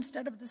phones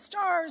instead of the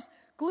stars,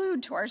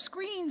 glued to our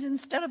screens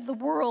instead of the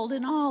world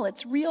in all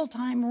its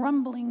real-time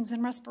rumblings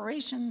and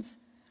respirations.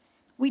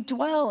 We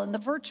dwell in the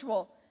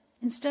virtual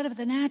instead of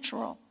the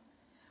natural.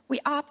 We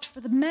opt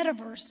for the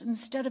metaverse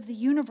instead of the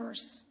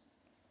universe.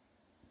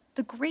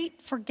 The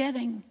great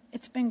forgetting,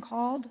 it's been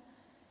called,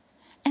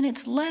 and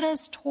it's led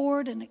us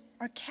toward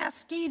a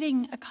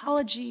cascading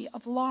ecology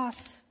of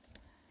loss.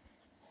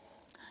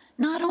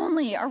 Not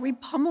only are we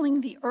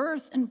pummeling the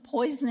earth and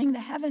poisoning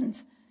the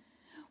heavens,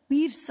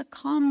 we've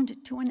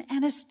succumbed to an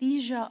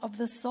anesthesia of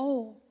the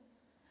soul,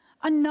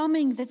 a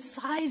numbing that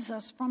sighs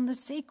us from the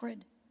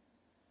sacred.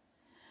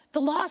 The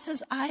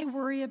losses I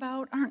worry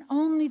about aren't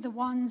only the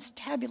ones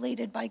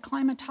tabulated by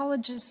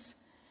climatologists,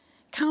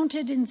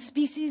 counted in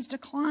species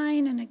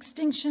decline and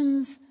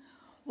extinctions,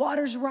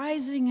 waters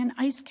rising and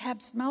ice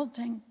caps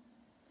melting.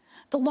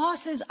 The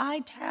losses I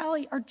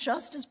tally are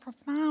just as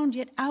profound,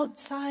 yet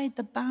outside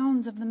the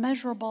bounds of the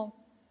measurable.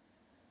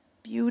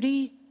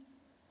 Beauty,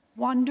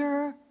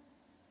 wonder,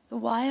 the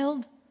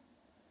wild,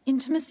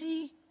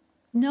 intimacy,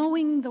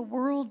 knowing the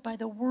world by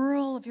the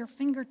whirl of your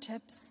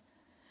fingertips,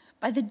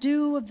 by the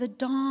dew of the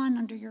dawn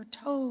under your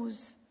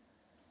toes.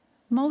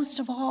 Most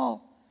of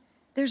all,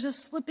 there's a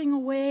slipping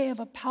away of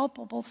a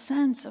palpable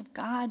sense of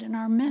God in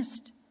our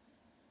midst.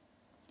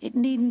 It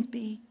needn't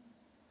be.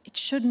 It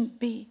shouldn't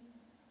be.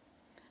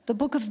 The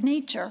book of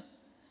nature,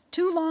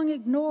 too long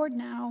ignored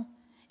now,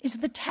 is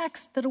the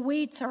text that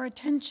awaits our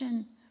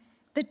attention,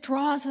 that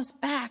draws us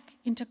back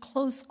into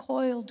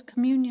close-coiled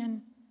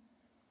communion.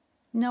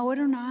 Know it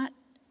or not,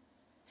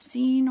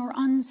 seen or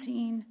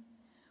unseen,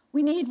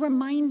 we need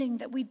reminding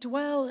that we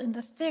dwell in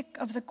the thick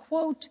of the,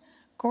 quote,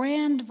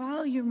 grand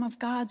volume of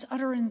God's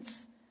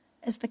utterance,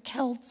 as the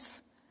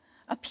Celts,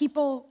 a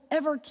people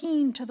ever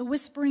keen to the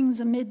whisperings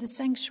amid the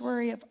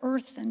sanctuary of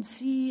earth and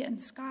sea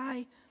and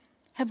sky,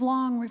 have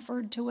long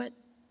referred to it.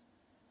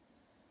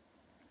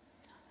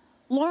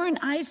 Lauren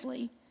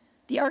Isley,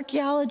 the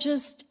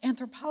archaeologist,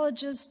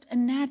 anthropologist,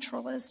 and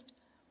naturalist,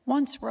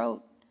 once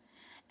wrote,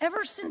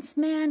 "Ever since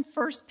man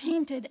first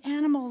painted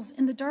animals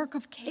in the dark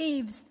of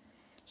caves,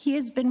 he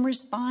has been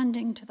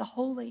responding to the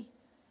holy,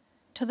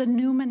 to the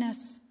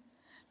numinous,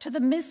 to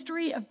the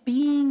mystery of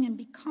being and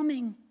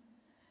becoming,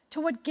 to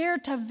what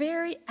Goethe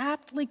very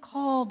aptly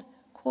called,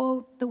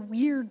 quote, the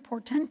weird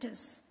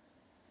portentous.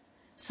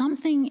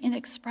 Something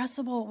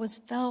inexpressible was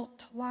felt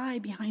to lie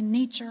behind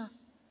nature."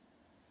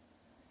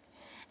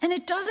 And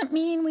it doesn't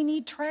mean we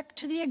need trek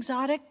to the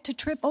exotic to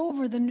trip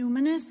over the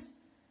numinous.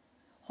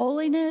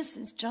 Holiness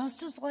is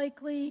just as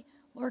likely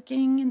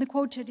lurking in the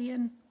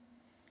quotidian,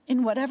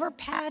 in whatever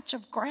patch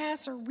of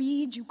grass or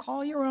weed you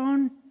call your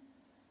own.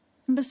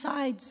 And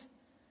besides,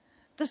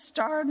 the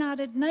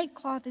star-knotted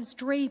nightcloth is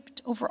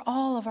draped over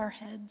all of our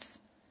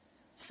heads.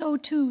 So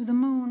too the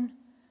moon,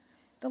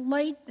 the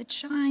light that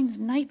shines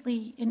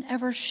nightly in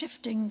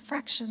ever-shifting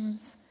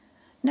fractions,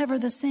 never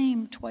the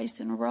same twice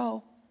in a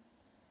row.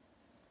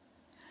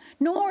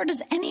 Nor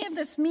does any of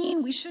this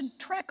mean we should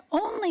trek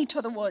only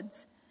to the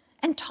woods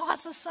and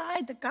toss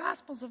aside the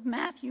Gospels of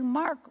Matthew,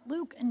 Mark,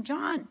 Luke, and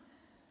John,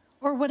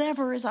 or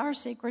whatever is our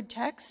sacred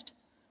text.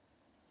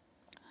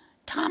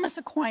 Thomas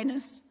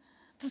Aquinas,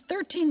 the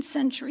 13th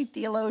century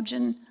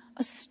theologian,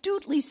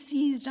 astutely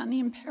seized on the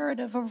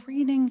imperative of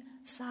reading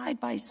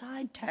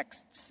side-by-side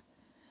texts.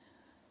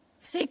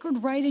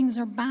 Sacred writings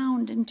are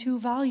bound in 2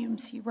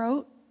 volumes, he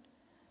wrote,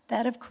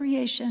 that of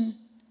creation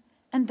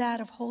and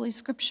that of Holy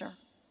Scripture.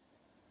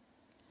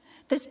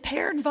 This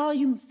paired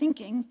volume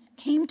thinking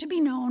came to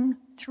be known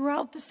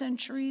throughout the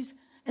centuries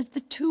as the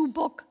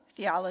 2-book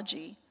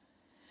theology,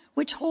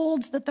 which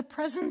holds that the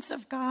presence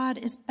of God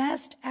is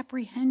best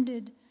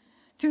apprehended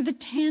through the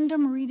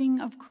tandem reading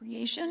of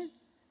creation,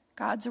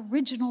 God's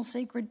original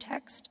sacred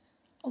text,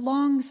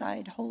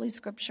 alongside Holy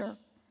Scripture.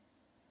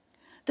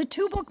 The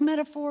 2-book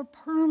metaphor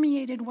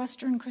permeated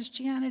Western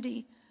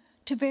Christianity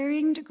to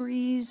varying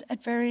degrees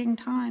at varying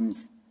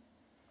times.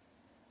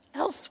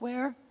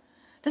 Elsewhere,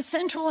 the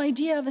central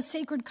idea of a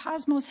sacred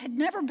cosmos had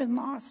never been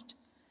lost.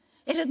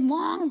 It had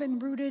long been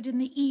rooted in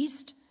the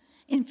East,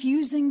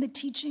 infusing the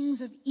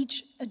teachings of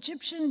each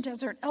Egyptian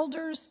desert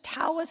elders,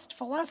 Taoist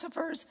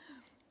philosophers,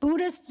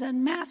 Buddhists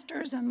and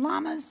masters and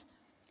lamas,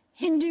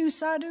 Hindu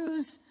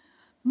sadhus,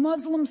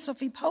 Muslim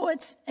Sufi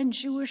poets, and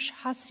Jewish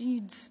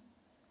Hasids.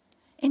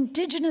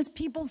 Indigenous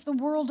peoples the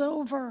world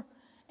over,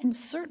 and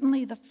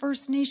certainly the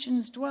First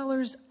Nations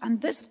dwellers on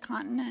this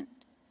continent,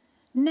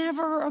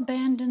 never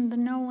abandoned the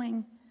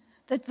knowing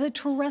that the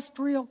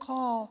terrestrial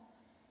call,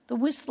 the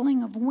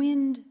whistling of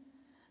wind,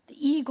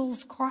 the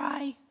eagle's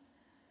cry,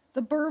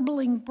 the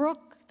burbling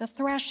brook, the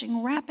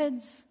thrashing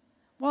rapids,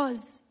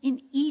 was,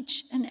 in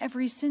each and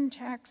every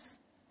syntax,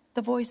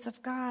 the voice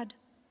of God.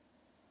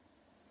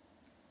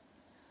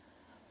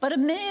 But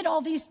amid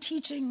all these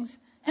teachings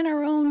and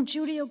our own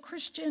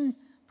Judeo-Christian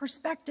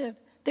perspective,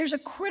 there's a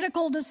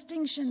critical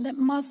distinction that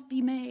must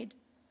be made.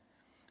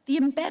 The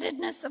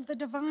embeddedness of the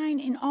divine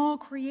in all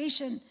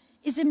creation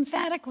is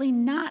emphatically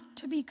not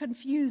to be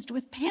confused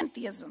with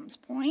pantheism's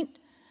point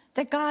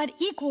that God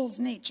equals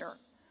nature,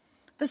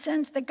 the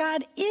sense that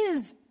God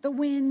is the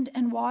wind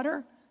and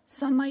water,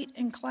 sunlight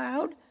and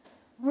cloud.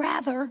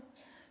 Rather,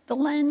 the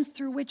lens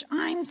through which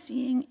I'm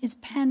seeing is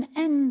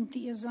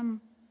panentheism,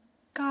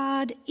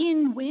 God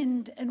in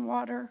wind and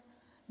water,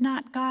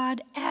 not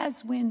God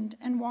as wind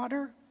and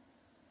water.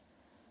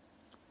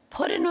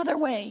 Put another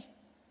way,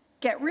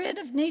 get rid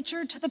of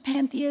nature to the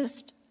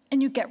pantheist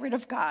and you get rid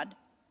of God.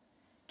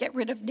 Get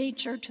rid of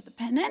nature to the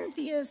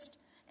panentheist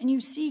and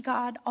you see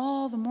God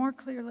all the more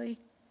clearly.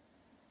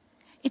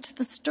 It's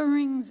the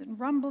stirrings and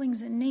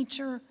rumblings in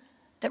nature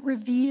that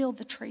reveal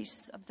the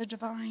trace of the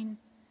divine,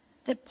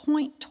 that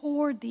point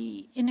toward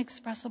the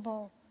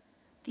inexpressible,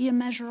 the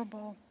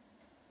immeasurable.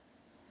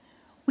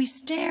 We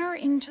stare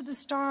into the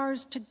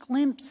stars to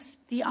glimpse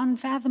the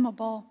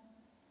unfathomable.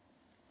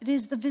 It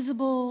is the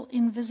visible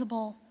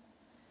invisible,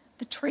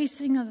 the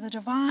tracing of the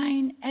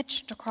divine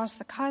etched across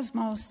the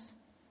cosmos.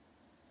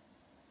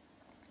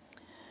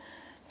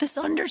 This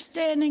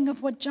understanding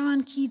of what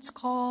John Keats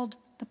called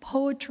the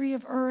poetry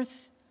of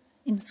earth,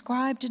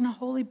 inscribed in a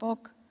holy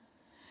book,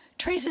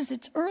 traces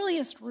its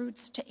earliest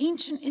roots to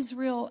ancient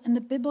Israel and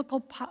the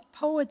biblical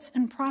poets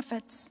and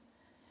prophets.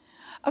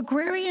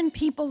 Agrarian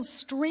peoples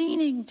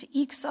straining to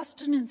eke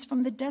sustenance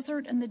from the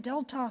desert and the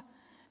delta,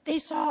 they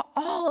saw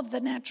all of the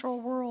natural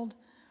world,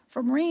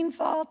 from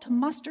rainfall to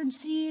mustard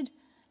seed,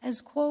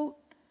 as, quote,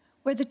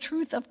 where the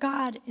truth of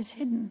God is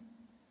hidden.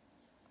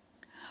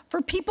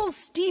 For people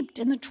steeped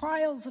in the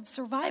trials of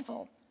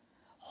survival,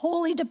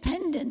 wholly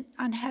dependent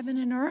on heaven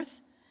and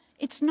earth,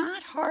 it's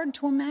not hard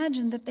to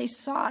imagine that they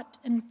sought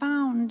and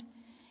found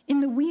in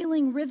the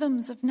wheeling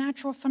rhythms of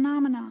natural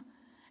phenomena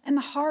and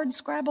the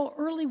hard-scrabble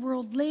early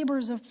world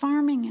labors of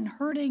farming and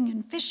herding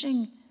and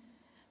fishing,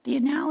 the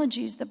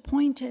analogies that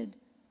pointed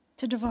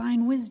to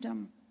divine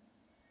wisdom.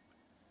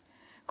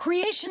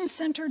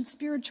 Creation-centered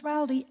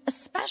spirituality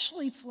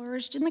especially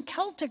flourished in the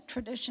Celtic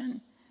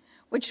tradition,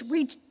 which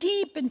reached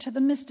deep into the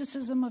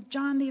mysticism of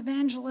John the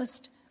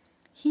Evangelist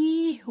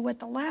he who at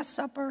the Last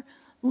Supper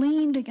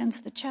leaned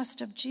against the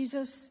chest of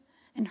Jesus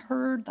and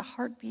heard the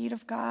heartbeat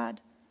of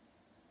God.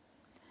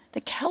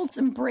 The Celts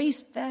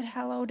embraced that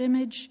hallowed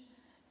image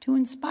to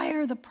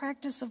inspire the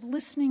practice of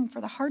listening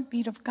for the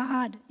heartbeat of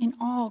God in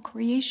all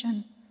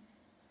creation.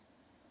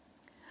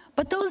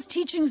 But those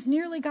teachings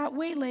nearly got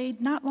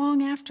waylaid not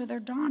long after their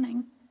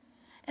dawning,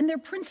 and their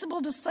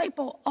principal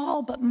disciple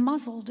all but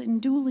muzzled in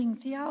dueling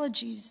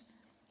theologies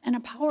and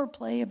a power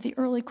play of the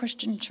early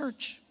Christian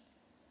church.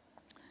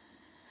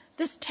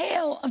 This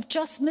tale of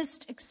just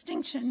missed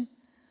extinction,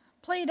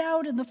 played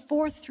out in the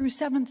 4th through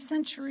 7th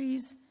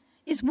centuries,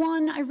 is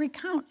one I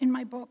recount in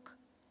my book.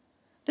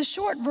 The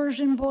short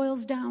version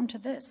boils down to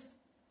this.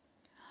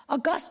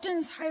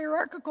 Augustine's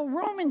hierarchical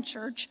Roman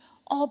church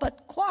all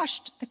but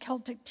quashed the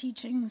Celtic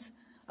teachings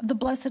of the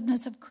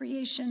blessedness of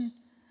creation,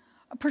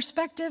 a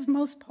perspective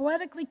most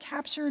poetically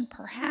captured,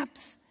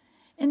 perhaps,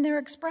 in their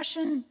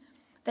expression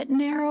that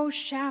narrow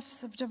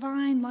shafts of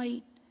divine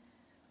light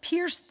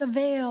pierce the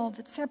veil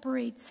that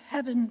separates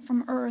heaven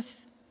from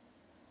earth.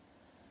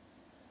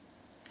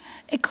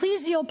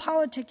 Ecclesial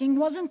politicking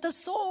wasn't the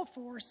sole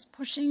force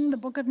pushing the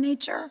book of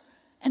nature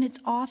and its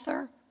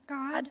author,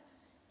 God,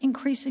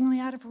 increasingly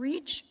out of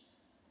reach.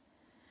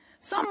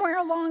 Somewhere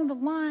along the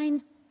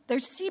line, there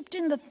seeped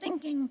in the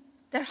thinking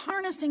that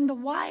harnessing the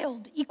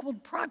wild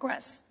equaled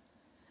progress.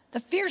 The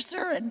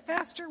fiercer and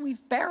faster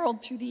we've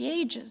barreled through the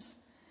ages,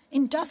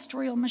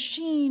 industrial,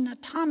 machine,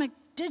 atomic,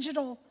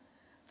 digital,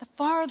 the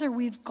farther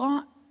we've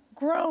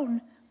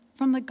grown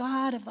from the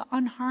God of the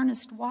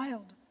unharnessed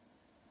wild.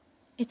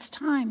 It's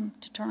time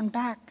to turn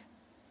back.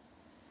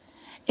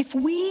 If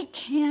we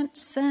can't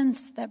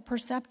sense that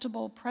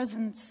perceptible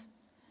presence,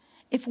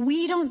 if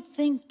we don't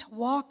think to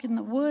walk in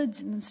the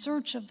woods in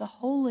search of the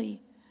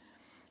holy,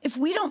 if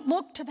we don't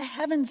look to the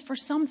heavens for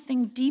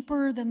something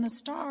deeper than the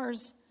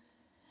stars,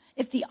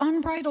 if the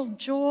unbridled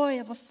joy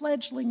of a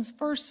fledgling's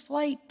first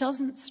flight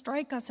doesn't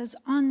strike us as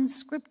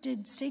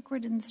unscripted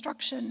sacred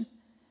instruction,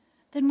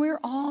 then we're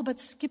all but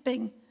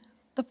skipping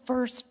the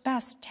first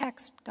best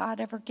text God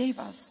ever gave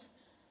us,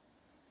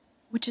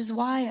 which is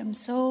why I'm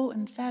so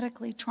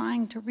emphatically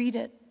trying to read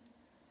it.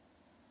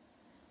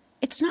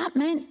 It's not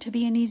meant to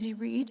be an easy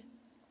read,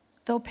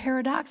 though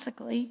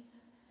paradoxically,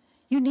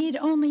 you need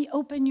only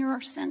open your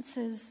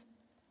senses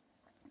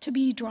to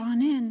be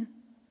drawn in.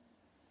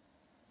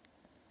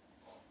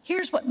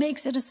 Here's what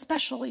makes it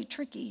especially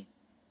tricky.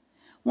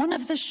 One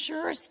of the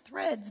surest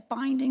threads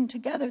binding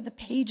together the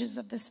pages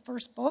of this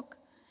first book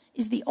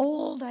is the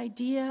old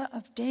idea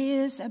of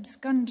Deus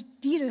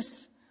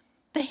absconditus,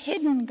 the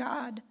hidden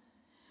God,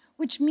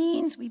 which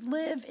means we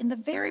live in the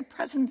very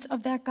presence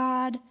of that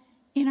God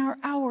in our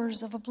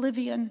hours of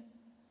oblivion.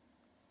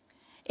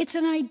 It's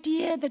an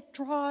idea that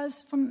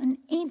draws from an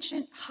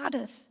ancient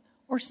hadith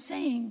or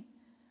saying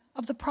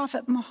of the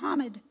Prophet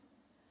Muhammad.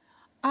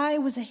 I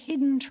was a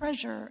hidden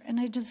treasure and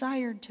I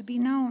desired to be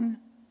known.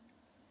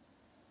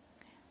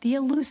 The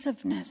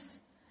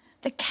elusiveness,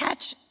 the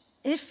catch,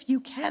 if you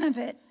can of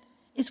it,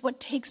 is what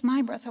takes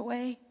my breath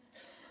away.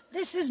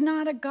 This is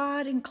not a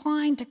God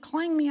inclined to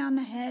clang me on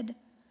the head,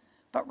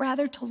 but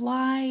rather to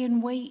lie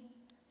and wait,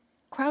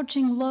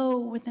 crouching low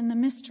within the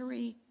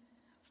mystery,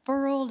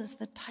 furled as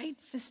the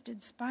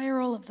tight-fisted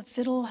spiral of the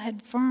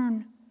fiddlehead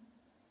fern.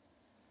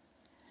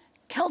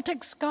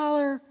 Celtic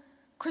scholar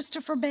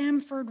Christopher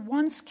Bamford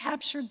once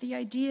captured the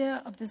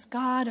idea of this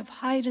God of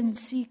hide and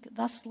seek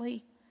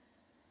thusly: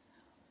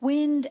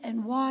 wind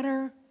and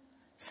water,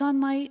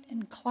 sunlight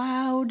and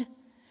cloud,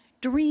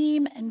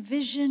 dream and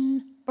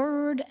vision,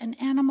 bird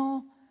and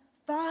animal,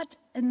 thought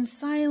and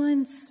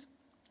silence,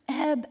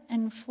 ebb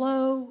and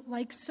flow,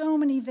 like so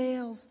many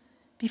veils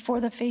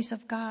before the face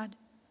of God.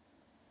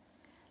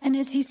 And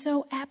as he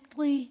so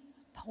aptly,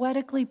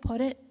 poetically put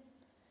it,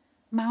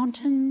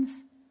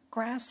 mountains,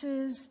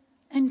 grasses,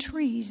 and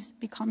trees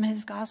become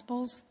his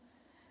gospels,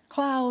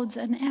 clouds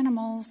and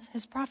animals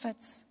his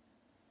prophets.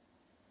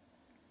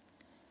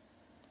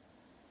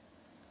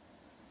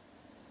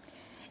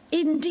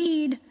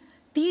 Indeed,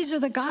 these are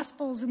the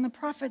gospels and the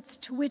prophets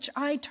to which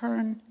I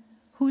turn,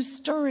 whose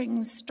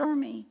stirrings stir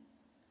me,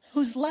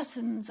 whose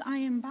lessons I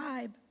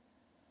imbibe.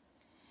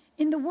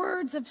 In the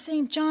words of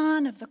St.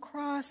 John of the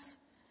Cross,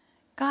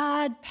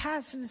 God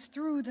passes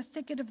through the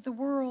thicket of the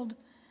world,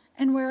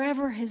 and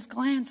wherever his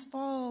glance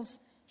falls,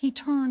 he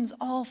turns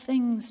all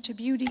things to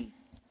beauty.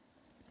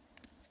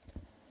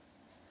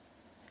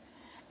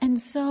 And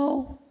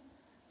so,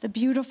 the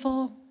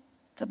beautiful,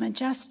 the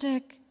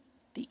majestic,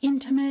 the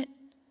intimate,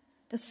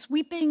 the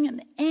sweeping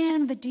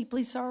and the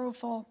deeply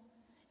sorrowful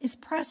is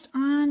pressed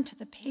on to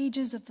the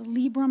pages of the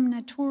Librum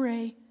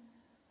Naturae,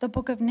 the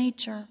book of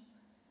nature.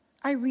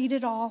 I read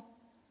it all,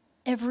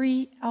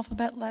 every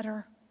alphabet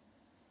letter.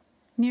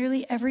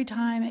 Nearly every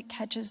time it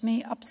catches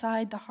me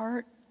upside the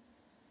heart.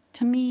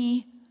 To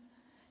me,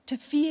 to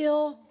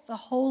feel the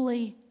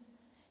holy,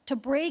 to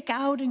break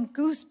out in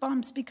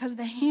goosebumps because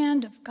the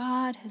hand of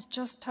God has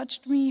just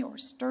touched me or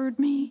stirred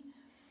me,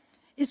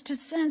 is to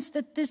sense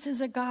that this is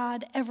a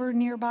God ever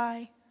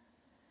nearby,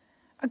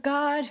 a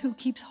God who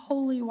keeps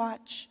holy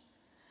watch,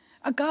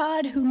 a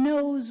God who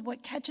knows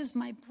what catches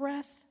my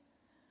breath,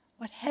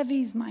 what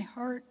heavies my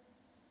heart,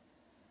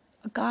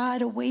 a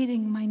God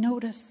awaiting my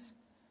notice,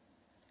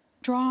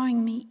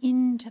 drawing me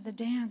into the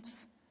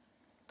dance,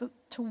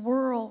 to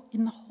whirl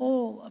in the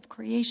whole of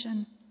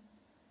creation.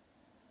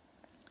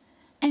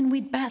 And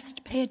we'd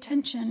best pay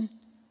attention,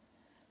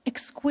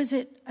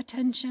 exquisite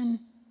attention.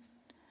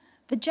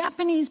 The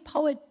Japanese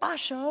poet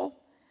Basho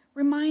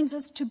reminds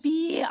us to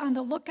be on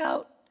the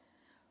lookout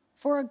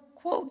for a,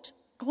 quote,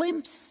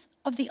 glimpse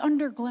of the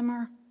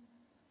underglimmer.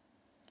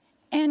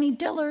 Annie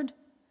Dillard,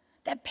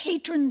 that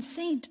patron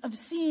saint of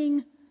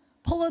seeing,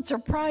 Pulitzer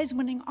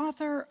Prize-winning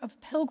author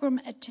of Pilgrim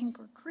at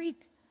Tinker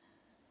Creek,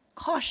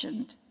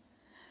 cautioned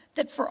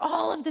that for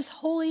all of this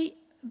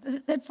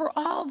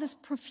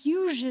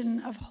profusion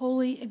of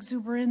holy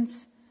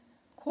exuberance,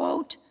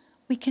 quote,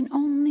 we can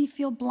only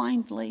feel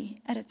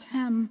blindly at its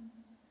hem.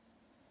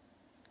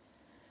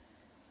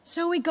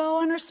 So we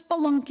go on our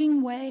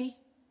spelunking way,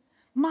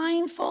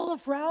 mindful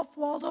of Ralph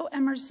Waldo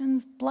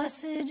Emerson's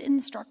blessed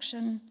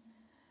instruction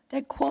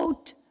that,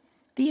 quote,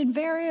 the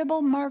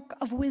invariable mark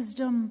of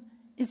wisdom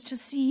is to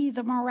see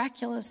the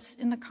miraculous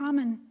in the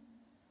common.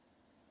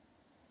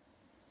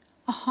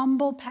 A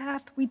humble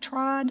path we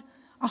trod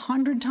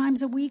 100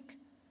 times a week,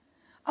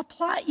 a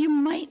plot you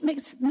might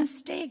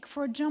mistake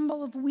for a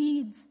jumble of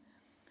weeds,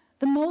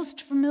 the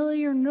most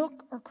familiar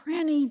nook or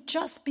cranny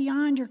just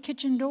beyond your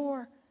kitchen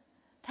door.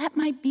 That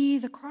might be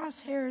the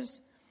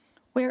crosshairs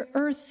where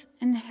earth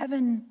and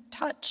heaven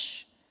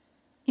touch,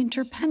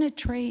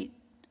 interpenetrate,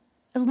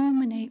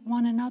 illuminate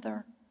one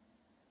another.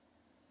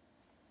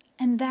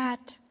 And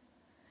that,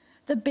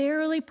 the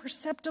barely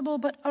perceptible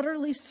but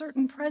utterly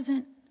certain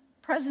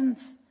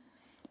presence,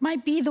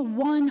 might be the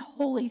one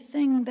holy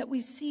thing that we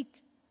seek,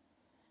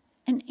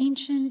 an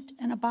ancient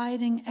and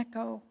abiding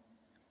echo,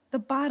 the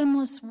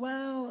bottomless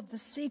well of the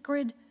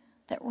sacred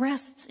that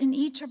rests in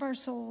each of our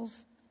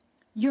souls,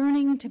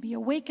 yearning to be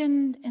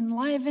awakened,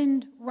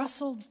 enlivened,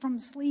 rustled from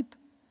sleep.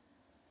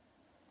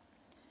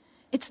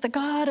 It's the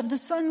God of the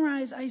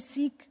sunrise I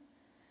seek,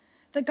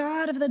 the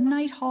God of the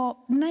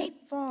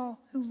nightfall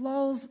who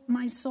lulls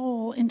my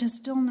soul into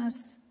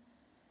stillness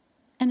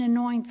and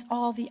anoints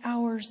all the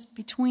hours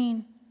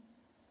between.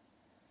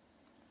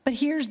 But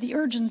here's the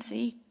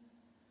urgency.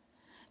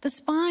 The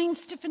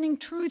spine-stiffening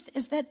truth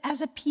is that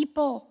as a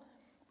people,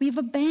 we've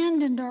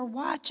abandoned our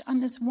watch on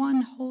this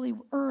one holy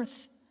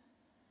earth.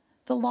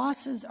 The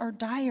losses are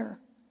dire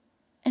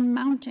and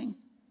mounting.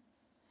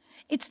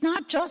 It's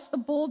not just the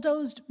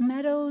bulldozed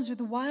meadows or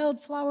the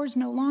wildflowers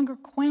no longer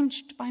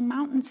quenched by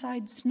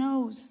mountainside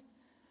snows.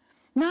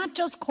 Not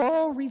just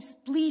coral reefs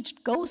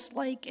bleached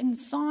ghost-like in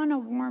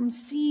sauna-warm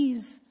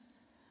seas,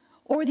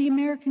 or the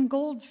American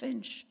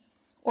goldfinch,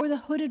 or the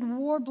hooded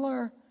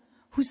warbler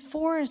whose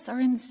forests are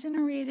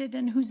incinerated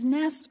and whose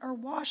nests are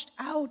washed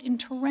out in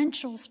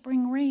torrential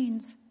spring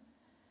rains.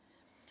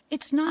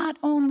 It's not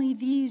only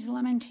these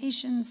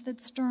lamentations that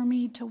stir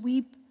me to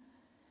weep.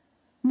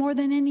 More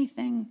than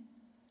anything,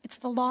 it's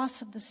the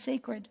loss of the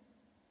sacred.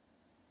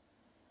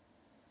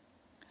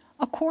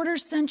 A quarter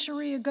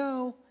century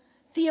ago,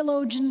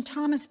 theologian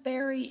Thomas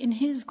Berry, in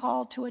his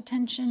call to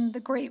attention, the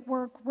great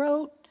work,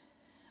 wrote,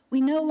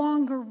 "We no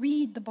longer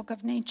read the book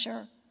of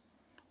nature.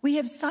 We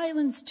have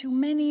silenced too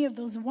many of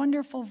those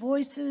wonderful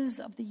voices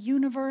of the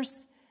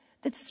universe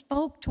that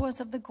spoke to us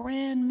of the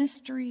grand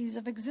mysteries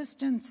of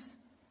existence."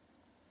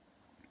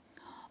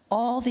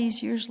 All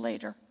these years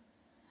later,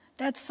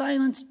 that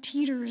silence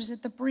teeters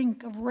at the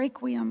brink of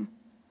requiem.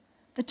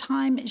 The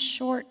time is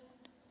short,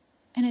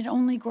 and it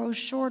only grows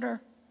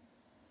shorter.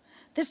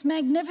 This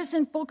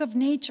magnificent book of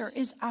nature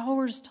is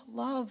ours to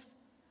love.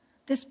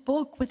 This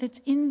book with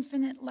its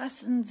infinite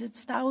lessons,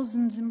 its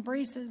thousands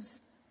embraces.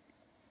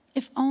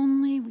 If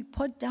only we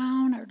put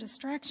down our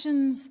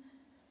distractions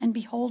and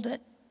behold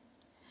it.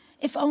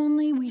 If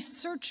only we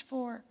search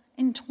for,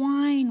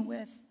 entwine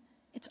with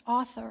its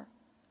author,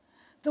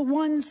 the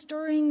one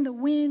stirring the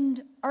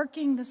wind,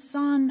 arcing the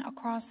sun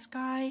across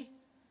sky.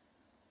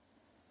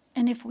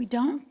 And if we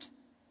don't,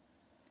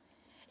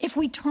 if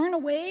we turn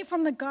away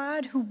from the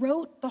God who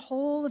wrote the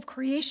whole of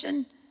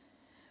creation,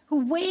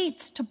 who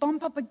waits to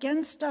bump up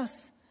against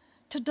us,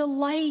 to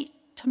delight,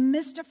 to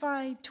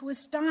mystify, to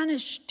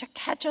astonish, to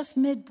catch us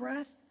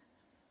mid-breath,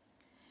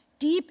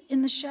 deep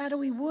in the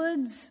shadowy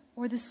woods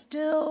or the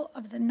still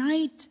of the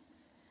night,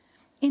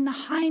 in the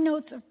high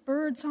notes of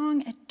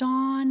birdsong at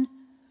dawn,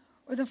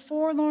 or the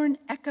forlorn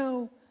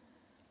echo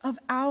of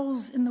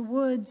owls in the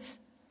woods,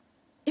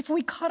 if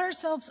we cut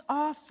ourselves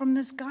off from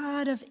this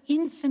God of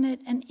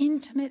infinite and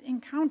intimate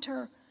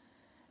encounter,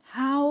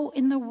 how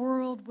in the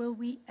world will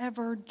we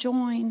ever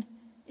join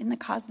in the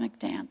cosmic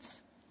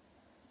dance?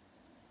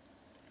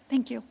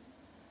 Thank you.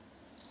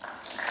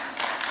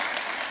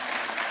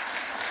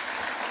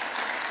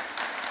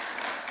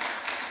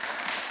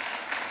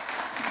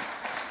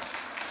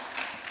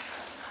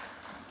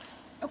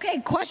 Okay,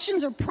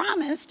 questions are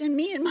promised, and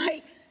me and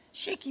my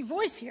shaky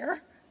voice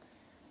here.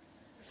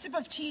 Sip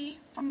of tea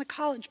from the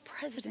college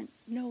president,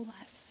 no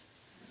less.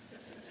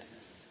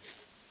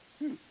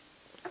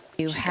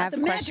 You She's have got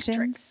the magic questions?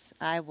 tricks.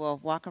 I will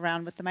walk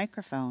around with the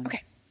microphone.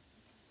 Okay.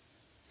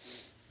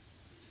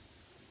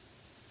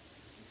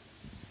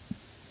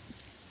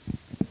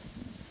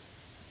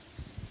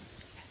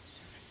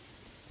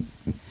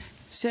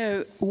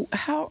 So,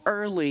 how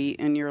early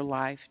in your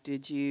life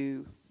did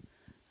you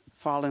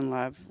fall in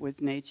love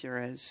with nature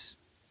as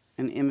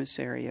an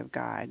emissary of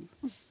God?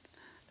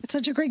 That's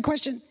such a great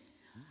question.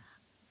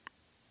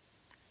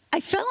 I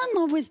fell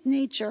in love with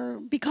nature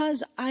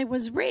because I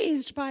was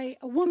raised by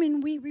a woman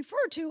we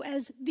refer to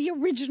as the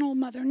original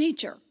Mother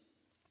Nature.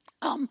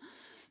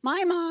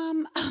 My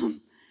mom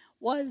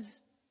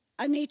was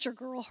a nature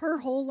girl her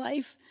whole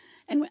life,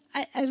 and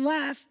I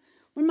laugh.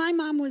 When my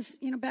mom was,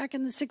 back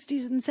in the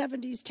 60s and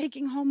 70s,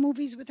 taking home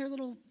movies with her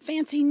little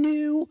fancy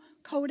new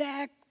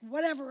Kodak,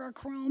 whatever, a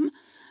chrome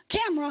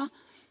camera,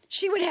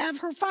 she would have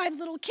her 5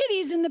 little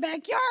kitties in the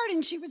backyard,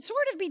 and she would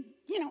sort of be,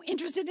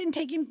 interested in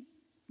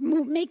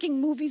making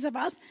movies of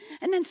us.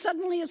 And then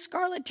suddenly a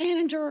scarlet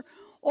tanager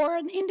or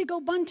an indigo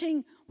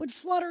bunting would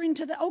flutter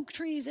into the oak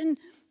trees, and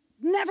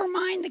never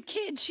mind the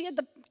kids. She had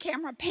the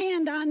camera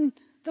panned on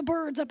the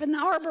birds up in the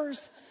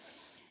arbors.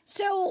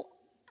 So,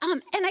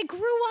 and I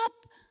grew up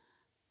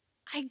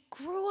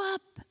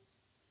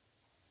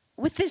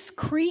with this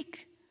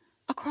creek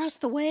across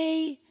the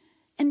way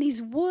and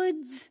these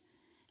woods,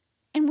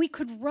 and we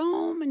could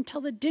roam until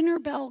the dinner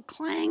bell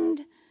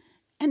clanged,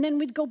 and then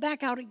we'd go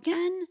back out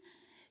again.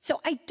 So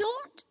I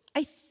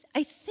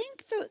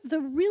think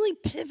the really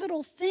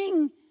pivotal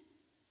thing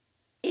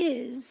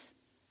is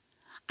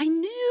I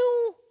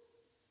knew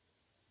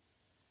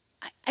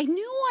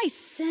I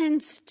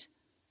sensed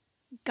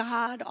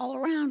God all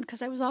around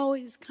because I was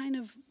always kind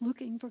of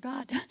looking for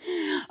God.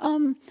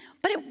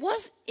 But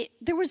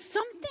there was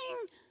something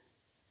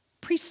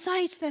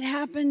precise that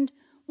happened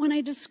when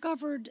I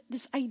discovered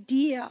this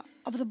idea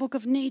of the book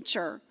of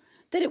nature,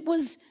 that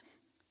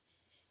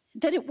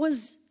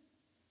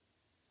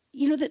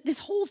this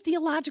whole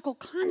theological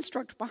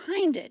construct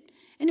behind it.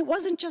 And it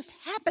wasn't just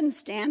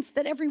happenstance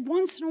that every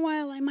once in a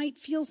while I might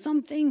feel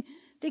something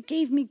that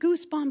gave me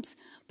goosebumps,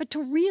 but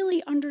to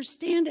really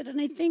understand it.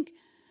 And I think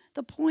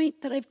the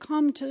point that I've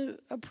come to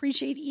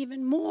appreciate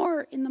even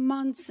more in the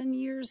months and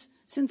years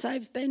since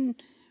I've been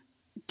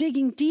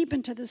digging deep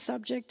into this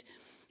subject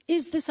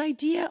is this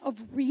idea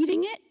of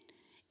reading it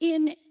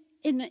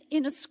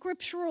in a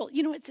scriptural,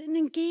 it's an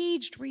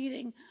engaged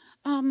reading.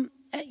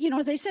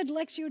 As I said,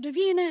 Lectio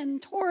Divina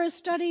and Torah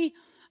study.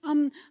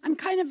 I'm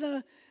kind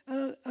of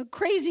a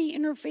crazy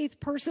interfaith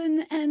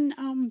person, and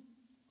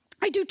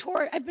I do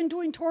Torah. I've been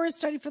doing Torah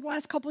study for the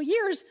last couple of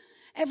years,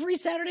 every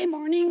Saturday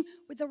morning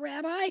with the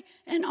rabbi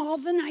and all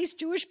the nice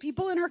Jewish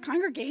people in our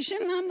congregation.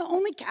 And I'm the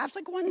only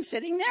Catholic one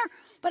sitting there,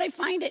 but I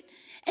find it,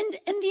 and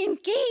the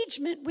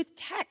engagement with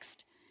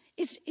text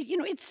is,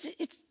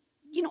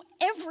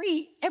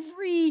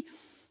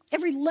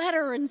 every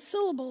letter and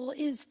syllable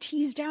is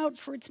teased out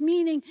for its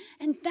meaning,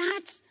 and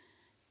that's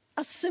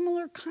a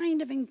similar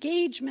kind of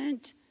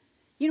engagement.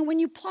 When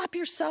you plop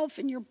yourself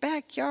in your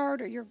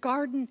backyard or your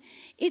garden,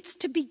 it's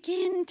to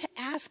begin to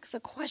ask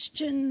the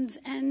questions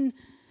and,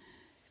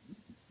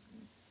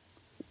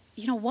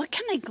 what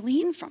can I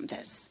glean from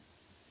this?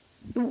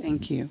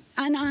 Thank you.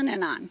 And on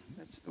and on.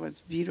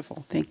 That's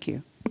beautiful. Thank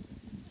you.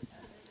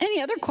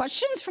 Any other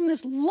questions from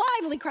this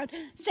lively crowd?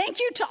 Thank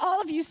you to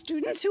all of you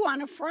students who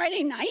on a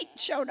Friday night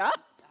showed up.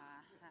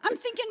 I'm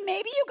thinking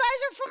maybe you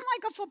guys are from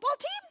like a football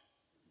team?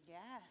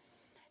 Yes.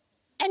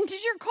 And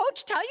did your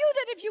coach tell you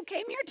that if you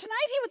came here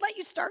tonight, he would let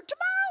you start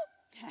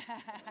tomorrow?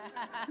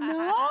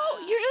 No,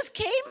 you just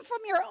came from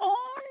your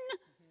own,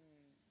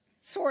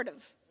 sort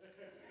of.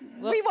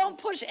 Well, we won't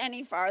push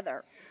any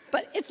farther.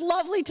 But it's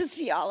lovely to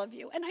see all of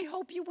you. And I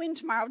hope you win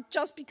tomorrow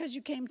just because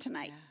you came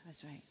tonight. Yeah,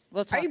 that's right.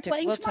 We'll talk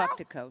tomorrow? talk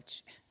to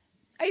Coach.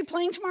 Are you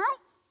playing tomorrow?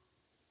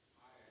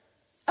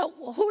 Oh,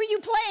 well, who are you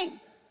playing?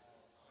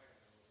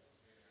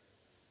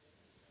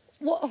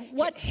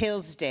 What?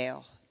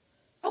 Hillsdale.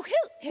 Oh,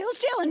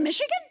 Hillsdale in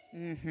Michigan?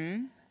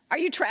 Mm-hmm. Are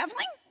you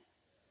traveling?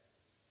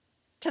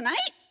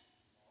 Tonight?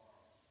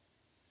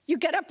 You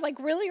get up like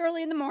really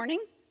early in the morning?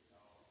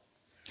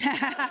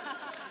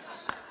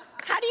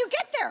 How do you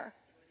get there?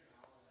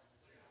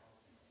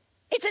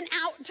 It's an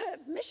hour to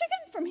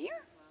Michigan from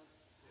here?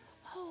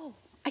 Oh,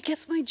 I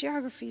guess my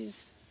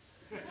geography's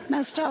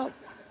messed up.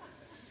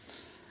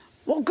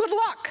 Well, good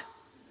luck.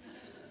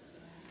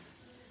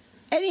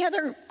 Any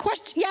other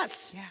questions?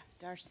 Yes. Yeah,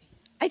 Darcy.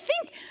 I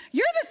think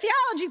you're the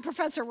theology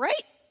professor,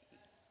 right?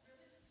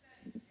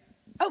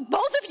 Oh,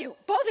 both of you.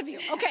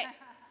 Okay.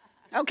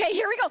 Okay,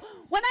 here we go.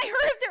 When I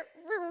heard there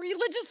were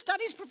religious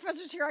studies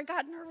professors here, I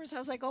got nervous. I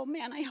was like, oh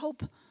man, I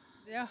hope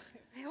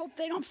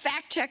they don't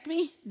fact check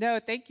me. No,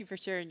 thank you for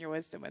sharing your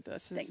wisdom with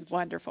us. This is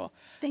wonderful.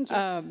 Thank you.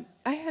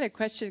 I had a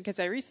question because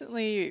I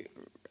recently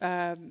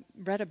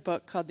read a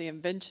book called The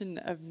Invention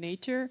of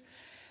Nature.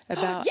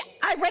 About yeah,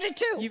 I read it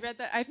too. You read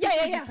that? I think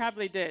yeah. You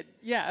probably did.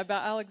 Yeah,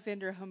 about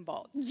Alexander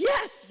Humboldt.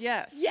 Yes.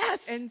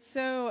 And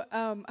so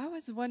I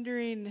was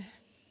wondering,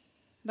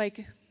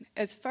 like,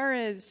 as far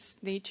as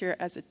nature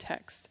as a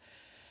text,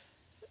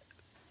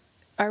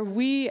 are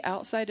we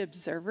outside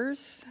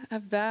observers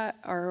of that,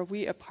 or are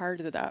we a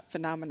part of that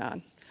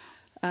phenomenon?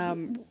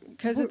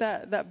 Because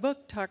that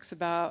book talks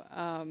about,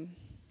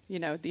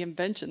 the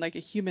invention, like a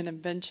human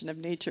invention of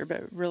nature,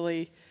 but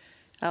really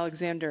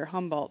Alexander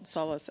Humboldt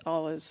saw us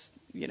all as,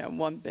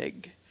 one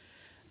big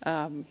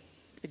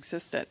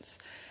existence.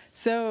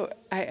 So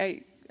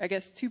I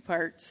guess two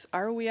parts.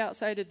 Are we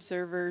outside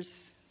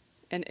observers?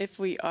 And if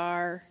we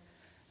are,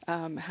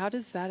 how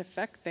does that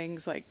affect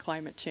things like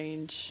climate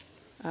change,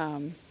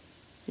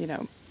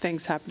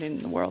 things happening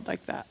in the world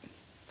like that?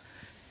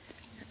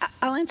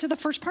 I'll answer the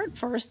first part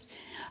first.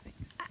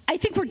 I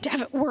think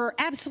we're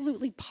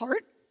absolutely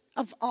part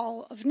of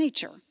all of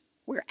nature.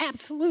 We're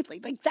absolutely,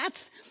 like,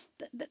 that's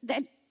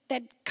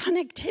that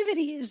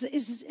connectivity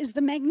is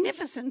the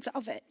magnificence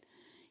of it.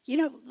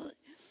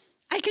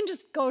 I can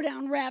just go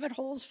down rabbit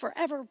holes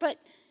forever, but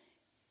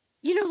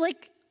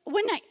like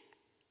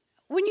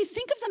when you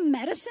think of the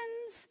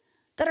medicines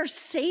that are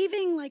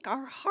saving like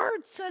our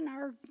hearts and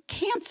our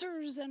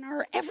cancers and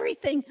our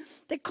everything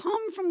that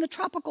come from the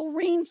tropical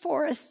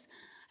rainforests,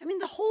 I mean,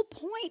 the whole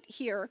point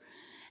here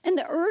and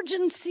the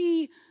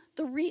urgency,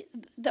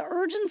 the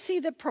urgency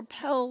that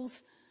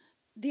propels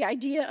the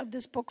idea of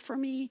this book for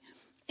me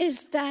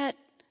is that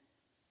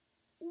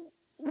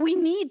we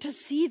need to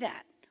see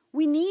that.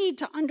 We need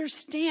to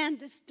understand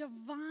this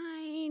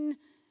divine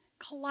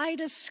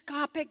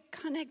kaleidoscopic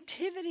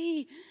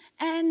connectivity,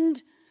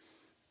 and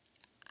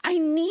I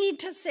need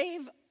to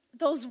save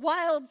those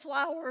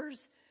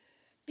wildflowers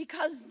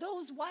because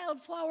those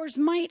wildflowers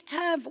might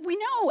have, we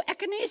know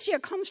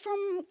echinacea comes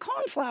from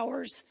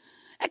coneflowers.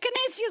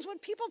 Echinacea is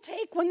what people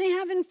take when they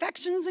have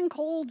infections and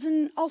colds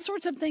and all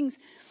sorts of things.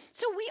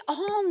 So we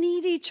all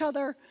need each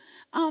other.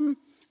 But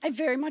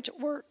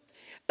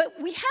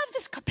we have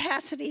this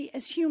capacity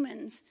as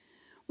humans.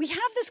 We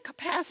have this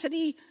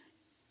capacity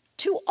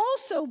to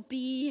also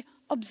be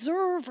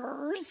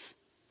observers,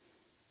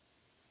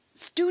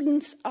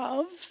 students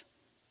of.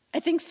 I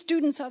think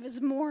students of is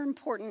a more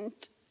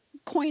important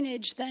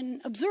coinage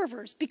than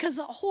observers, because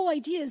the whole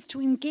idea is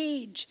to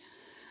engage.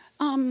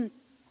 And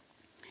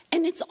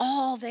it's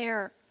all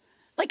there.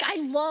 Like, I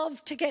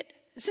love to get,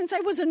 since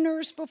I was a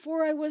nurse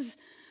before I was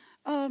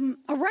a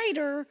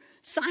writer,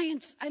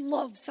 science, I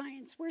love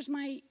science. Where's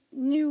my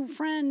new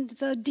friend,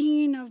 the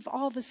dean of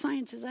all the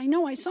sciences? I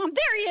know I saw him.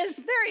 There he is,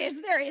 there he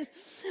is, there he is.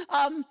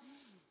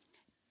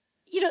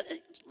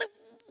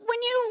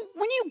 When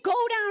you go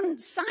down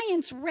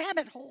science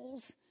rabbit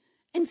holes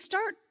and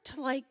start to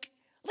like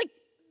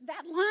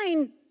that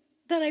line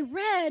that I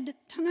read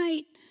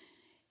tonight,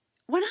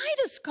 when I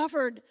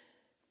discovered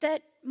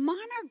that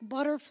monarch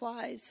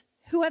butterflies,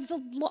 who have the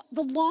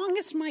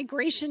longest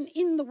migration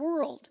in the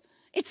world,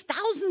 it's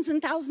thousands and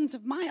thousands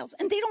of miles,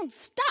 and they don't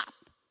stop.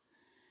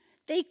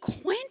 They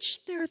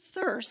quench their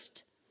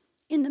thirst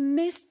in the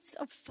mists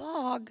of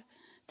fog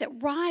that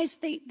rise.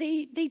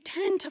 They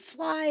tend to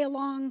fly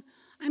along.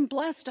 I'm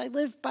blessed. I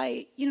live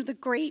by the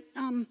great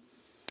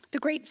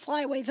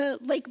flyway, the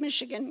Lake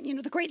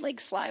Michigan, the Great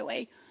Lakes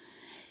Flyway.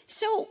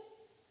 So,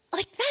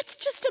 that's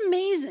just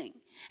amazing.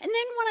 And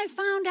then when I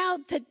found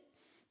out that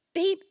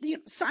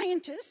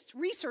scientists,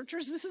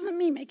 researchers, this isn't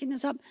me making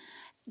this up,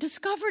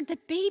 discovered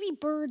that baby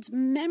birds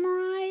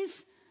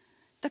memorize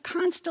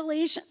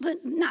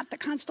not the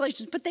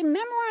constellations, but they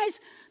memorize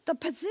the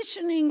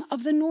positioning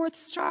of the North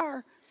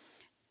Star.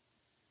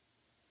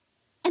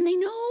 And they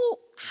know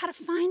how to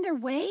find their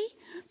way.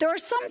 There are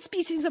some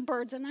species of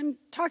birds, and I'm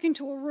talking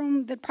to a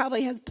room that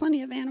probably has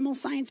plenty of animal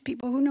science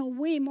people who know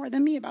way more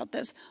than me about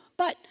this,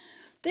 but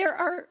there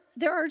are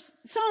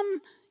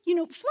some,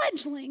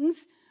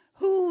 fledglings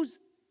whose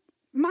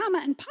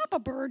mama and papa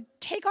bird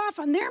take off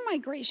on their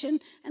migration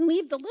and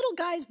leave the little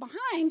guys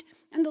behind,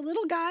 and the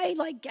little guy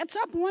gets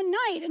up one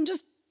night and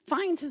just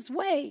finds his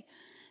way.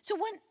 So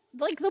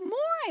the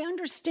more I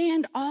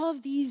understand all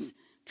of these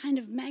kind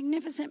of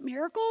magnificent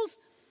miracles,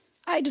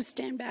 I just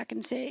stand back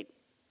and say,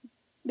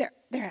 there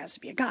has to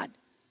be a God.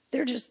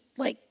 They're just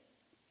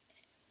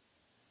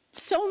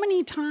so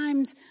many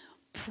times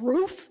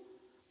proof,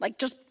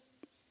 just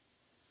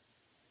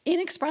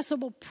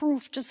inexpressible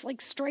proof, just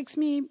strikes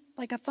me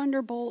like a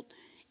thunderbolt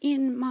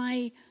in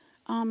my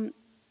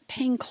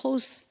paying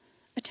close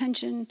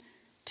attention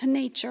to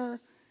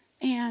nature.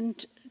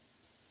 And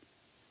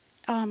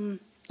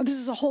this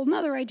is a whole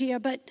nother idea,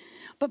 but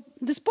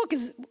this book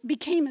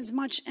became as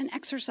much an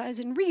exercise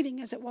in reading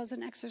as it was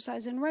an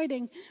exercise in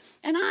writing.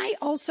 And I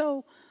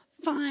also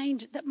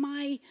find that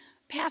my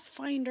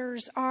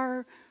pathfinders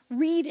are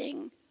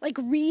reading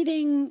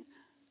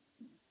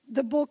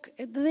the book,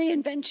 The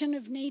Invention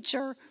of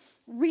Nature,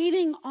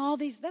 reading all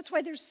these. That's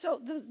why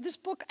this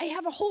book, I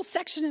have a whole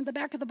section in the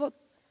back of the book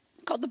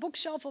called The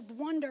Bookshelf of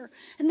Wonder,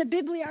 and the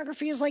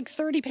bibliography is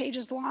 30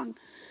 pages long,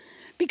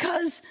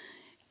 because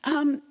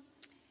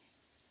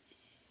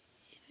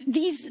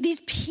these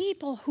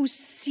people who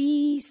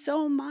see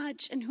so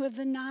much and who have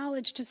the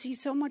knowledge to see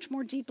so much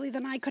more deeply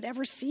than I could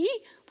ever see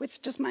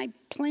with just my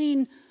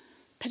plain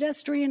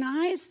pedestrian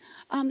eyes,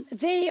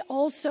 they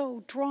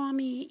also draw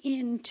me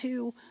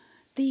into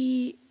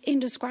the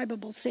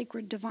indescribable,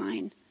 sacred,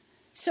 divine.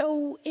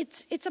 So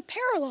it's a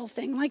parallel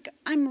thing. Like,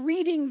 I'm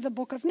reading the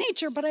book of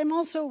nature, but I'm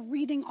also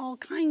reading all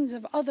kinds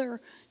of other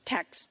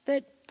texts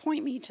that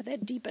point me to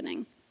that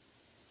deepening.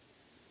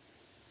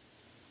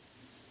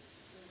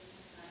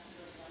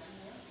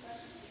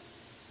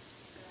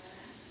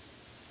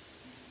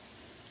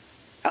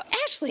 Oh,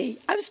 Ashley,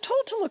 I was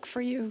told to look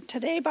for you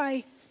today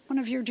by one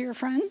of your dear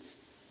friends.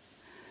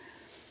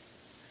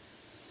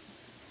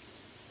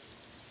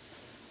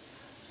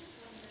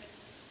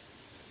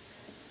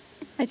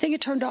 I think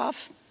it turned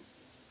off.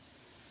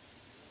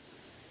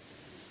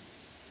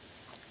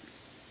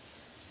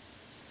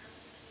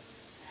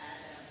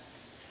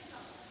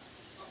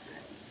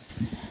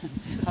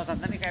 Hold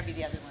on, let me grab you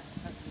the other one.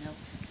 Oh, no.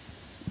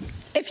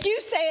 If you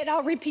say it,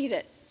 I'll repeat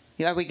it.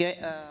 Are we good?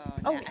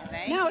 Oh,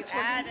 thank now you, it's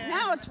working. Adam.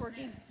 Now it's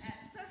working.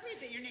 It's appropriate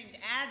that you're named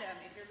Adam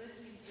if you're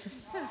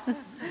listening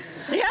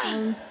to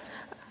Yeah.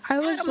 I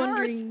was Adam Earth.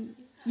 wondering,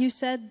 you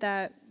said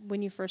that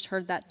when you first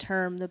heard that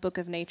term, the book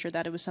of nature,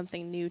 that it was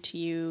something new to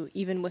you,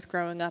 even with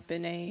growing up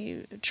in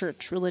a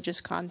church religious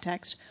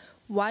context.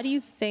 Why do you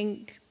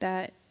think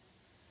that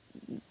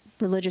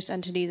religious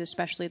entities,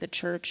 especially the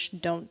church,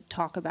 don't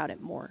talk about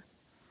it more?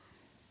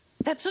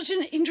 That's such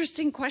an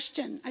interesting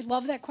question. I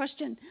love that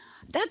question.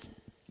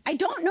 I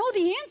don't know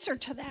the answer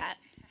to that.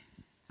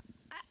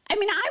 I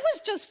mean, I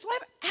was just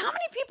how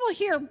many people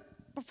here,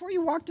 before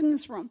you walked in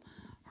this room,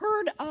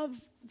 heard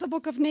of the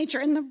book of nature?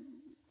 And the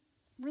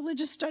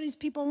religious studies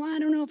people, I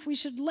don't know if we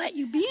should let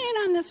you be in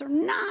on this or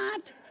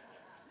not.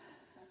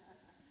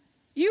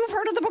 You've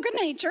heard of the book of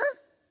nature.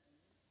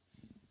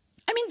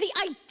 I mean, the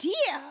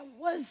idea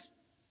was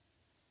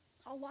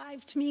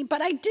alive to me,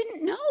 but I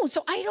didn't know,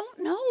 so I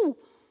don't know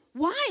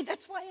why.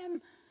 That's why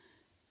I'm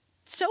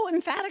so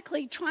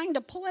emphatically trying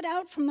to pull it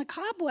out from the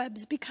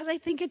cobwebs, because I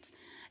think it's,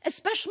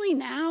 especially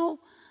now,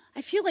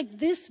 I feel like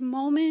this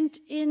moment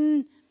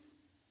in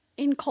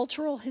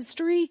cultural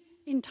history,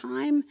 in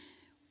time,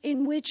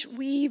 in which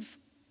we've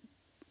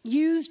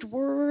used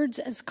words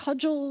as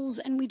cudgels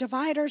and we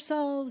divide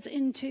ourselves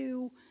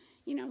into,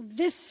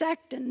 this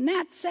sect and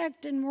that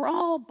sect, and we're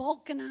all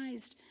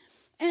balkanized.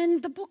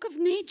 And the book of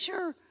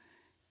nature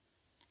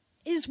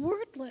is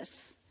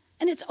wordless,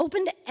 and it's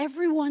open to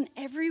everyone,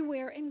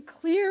 everywhere. And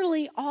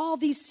clearly all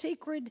these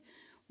sacred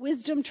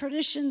wisdom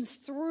traditions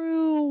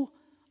through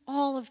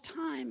all of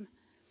time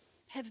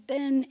have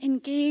been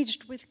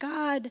engaged with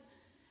God.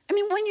 I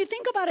mean, when you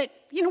think about it,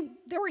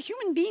 there were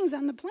human beings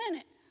on the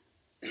planet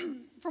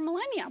for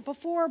millennia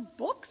before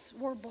books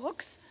were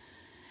books.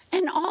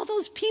 And all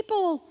those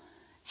people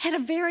had a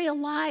very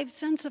alive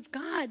sense of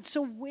God.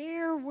 So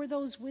where were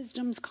those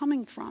wisdoms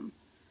coming from?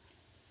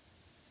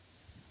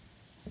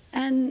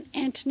 And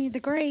Antony the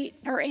Great,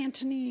 or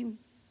Antony,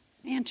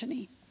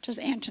 just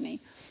Antony,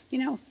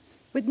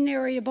 with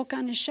nary a book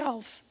on his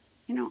shelf,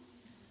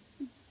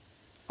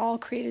 all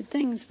created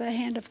things, the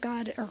hand of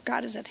God, or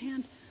God is at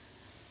hand.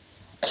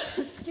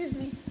 Excuse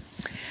me.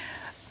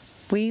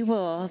 We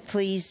will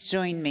please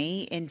join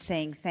me in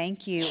saying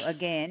thank you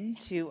again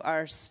to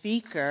our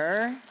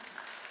speaker.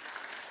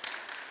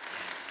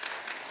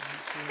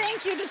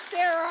 Thank you to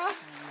Sarah.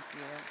 Thank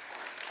you.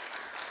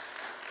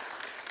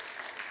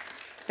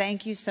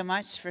 Thank you so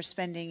much for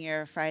spending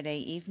your Friday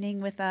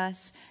evening with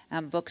us.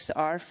 Books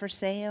are for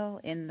sale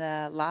in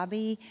the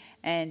lobby,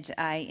 and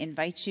I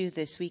invite you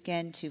this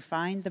weekend to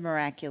find the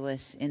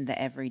miraculous in the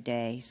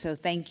everyday. So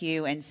thank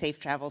you, and safe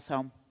travels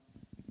home.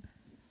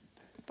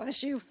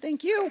 Bless you.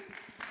 Thank you.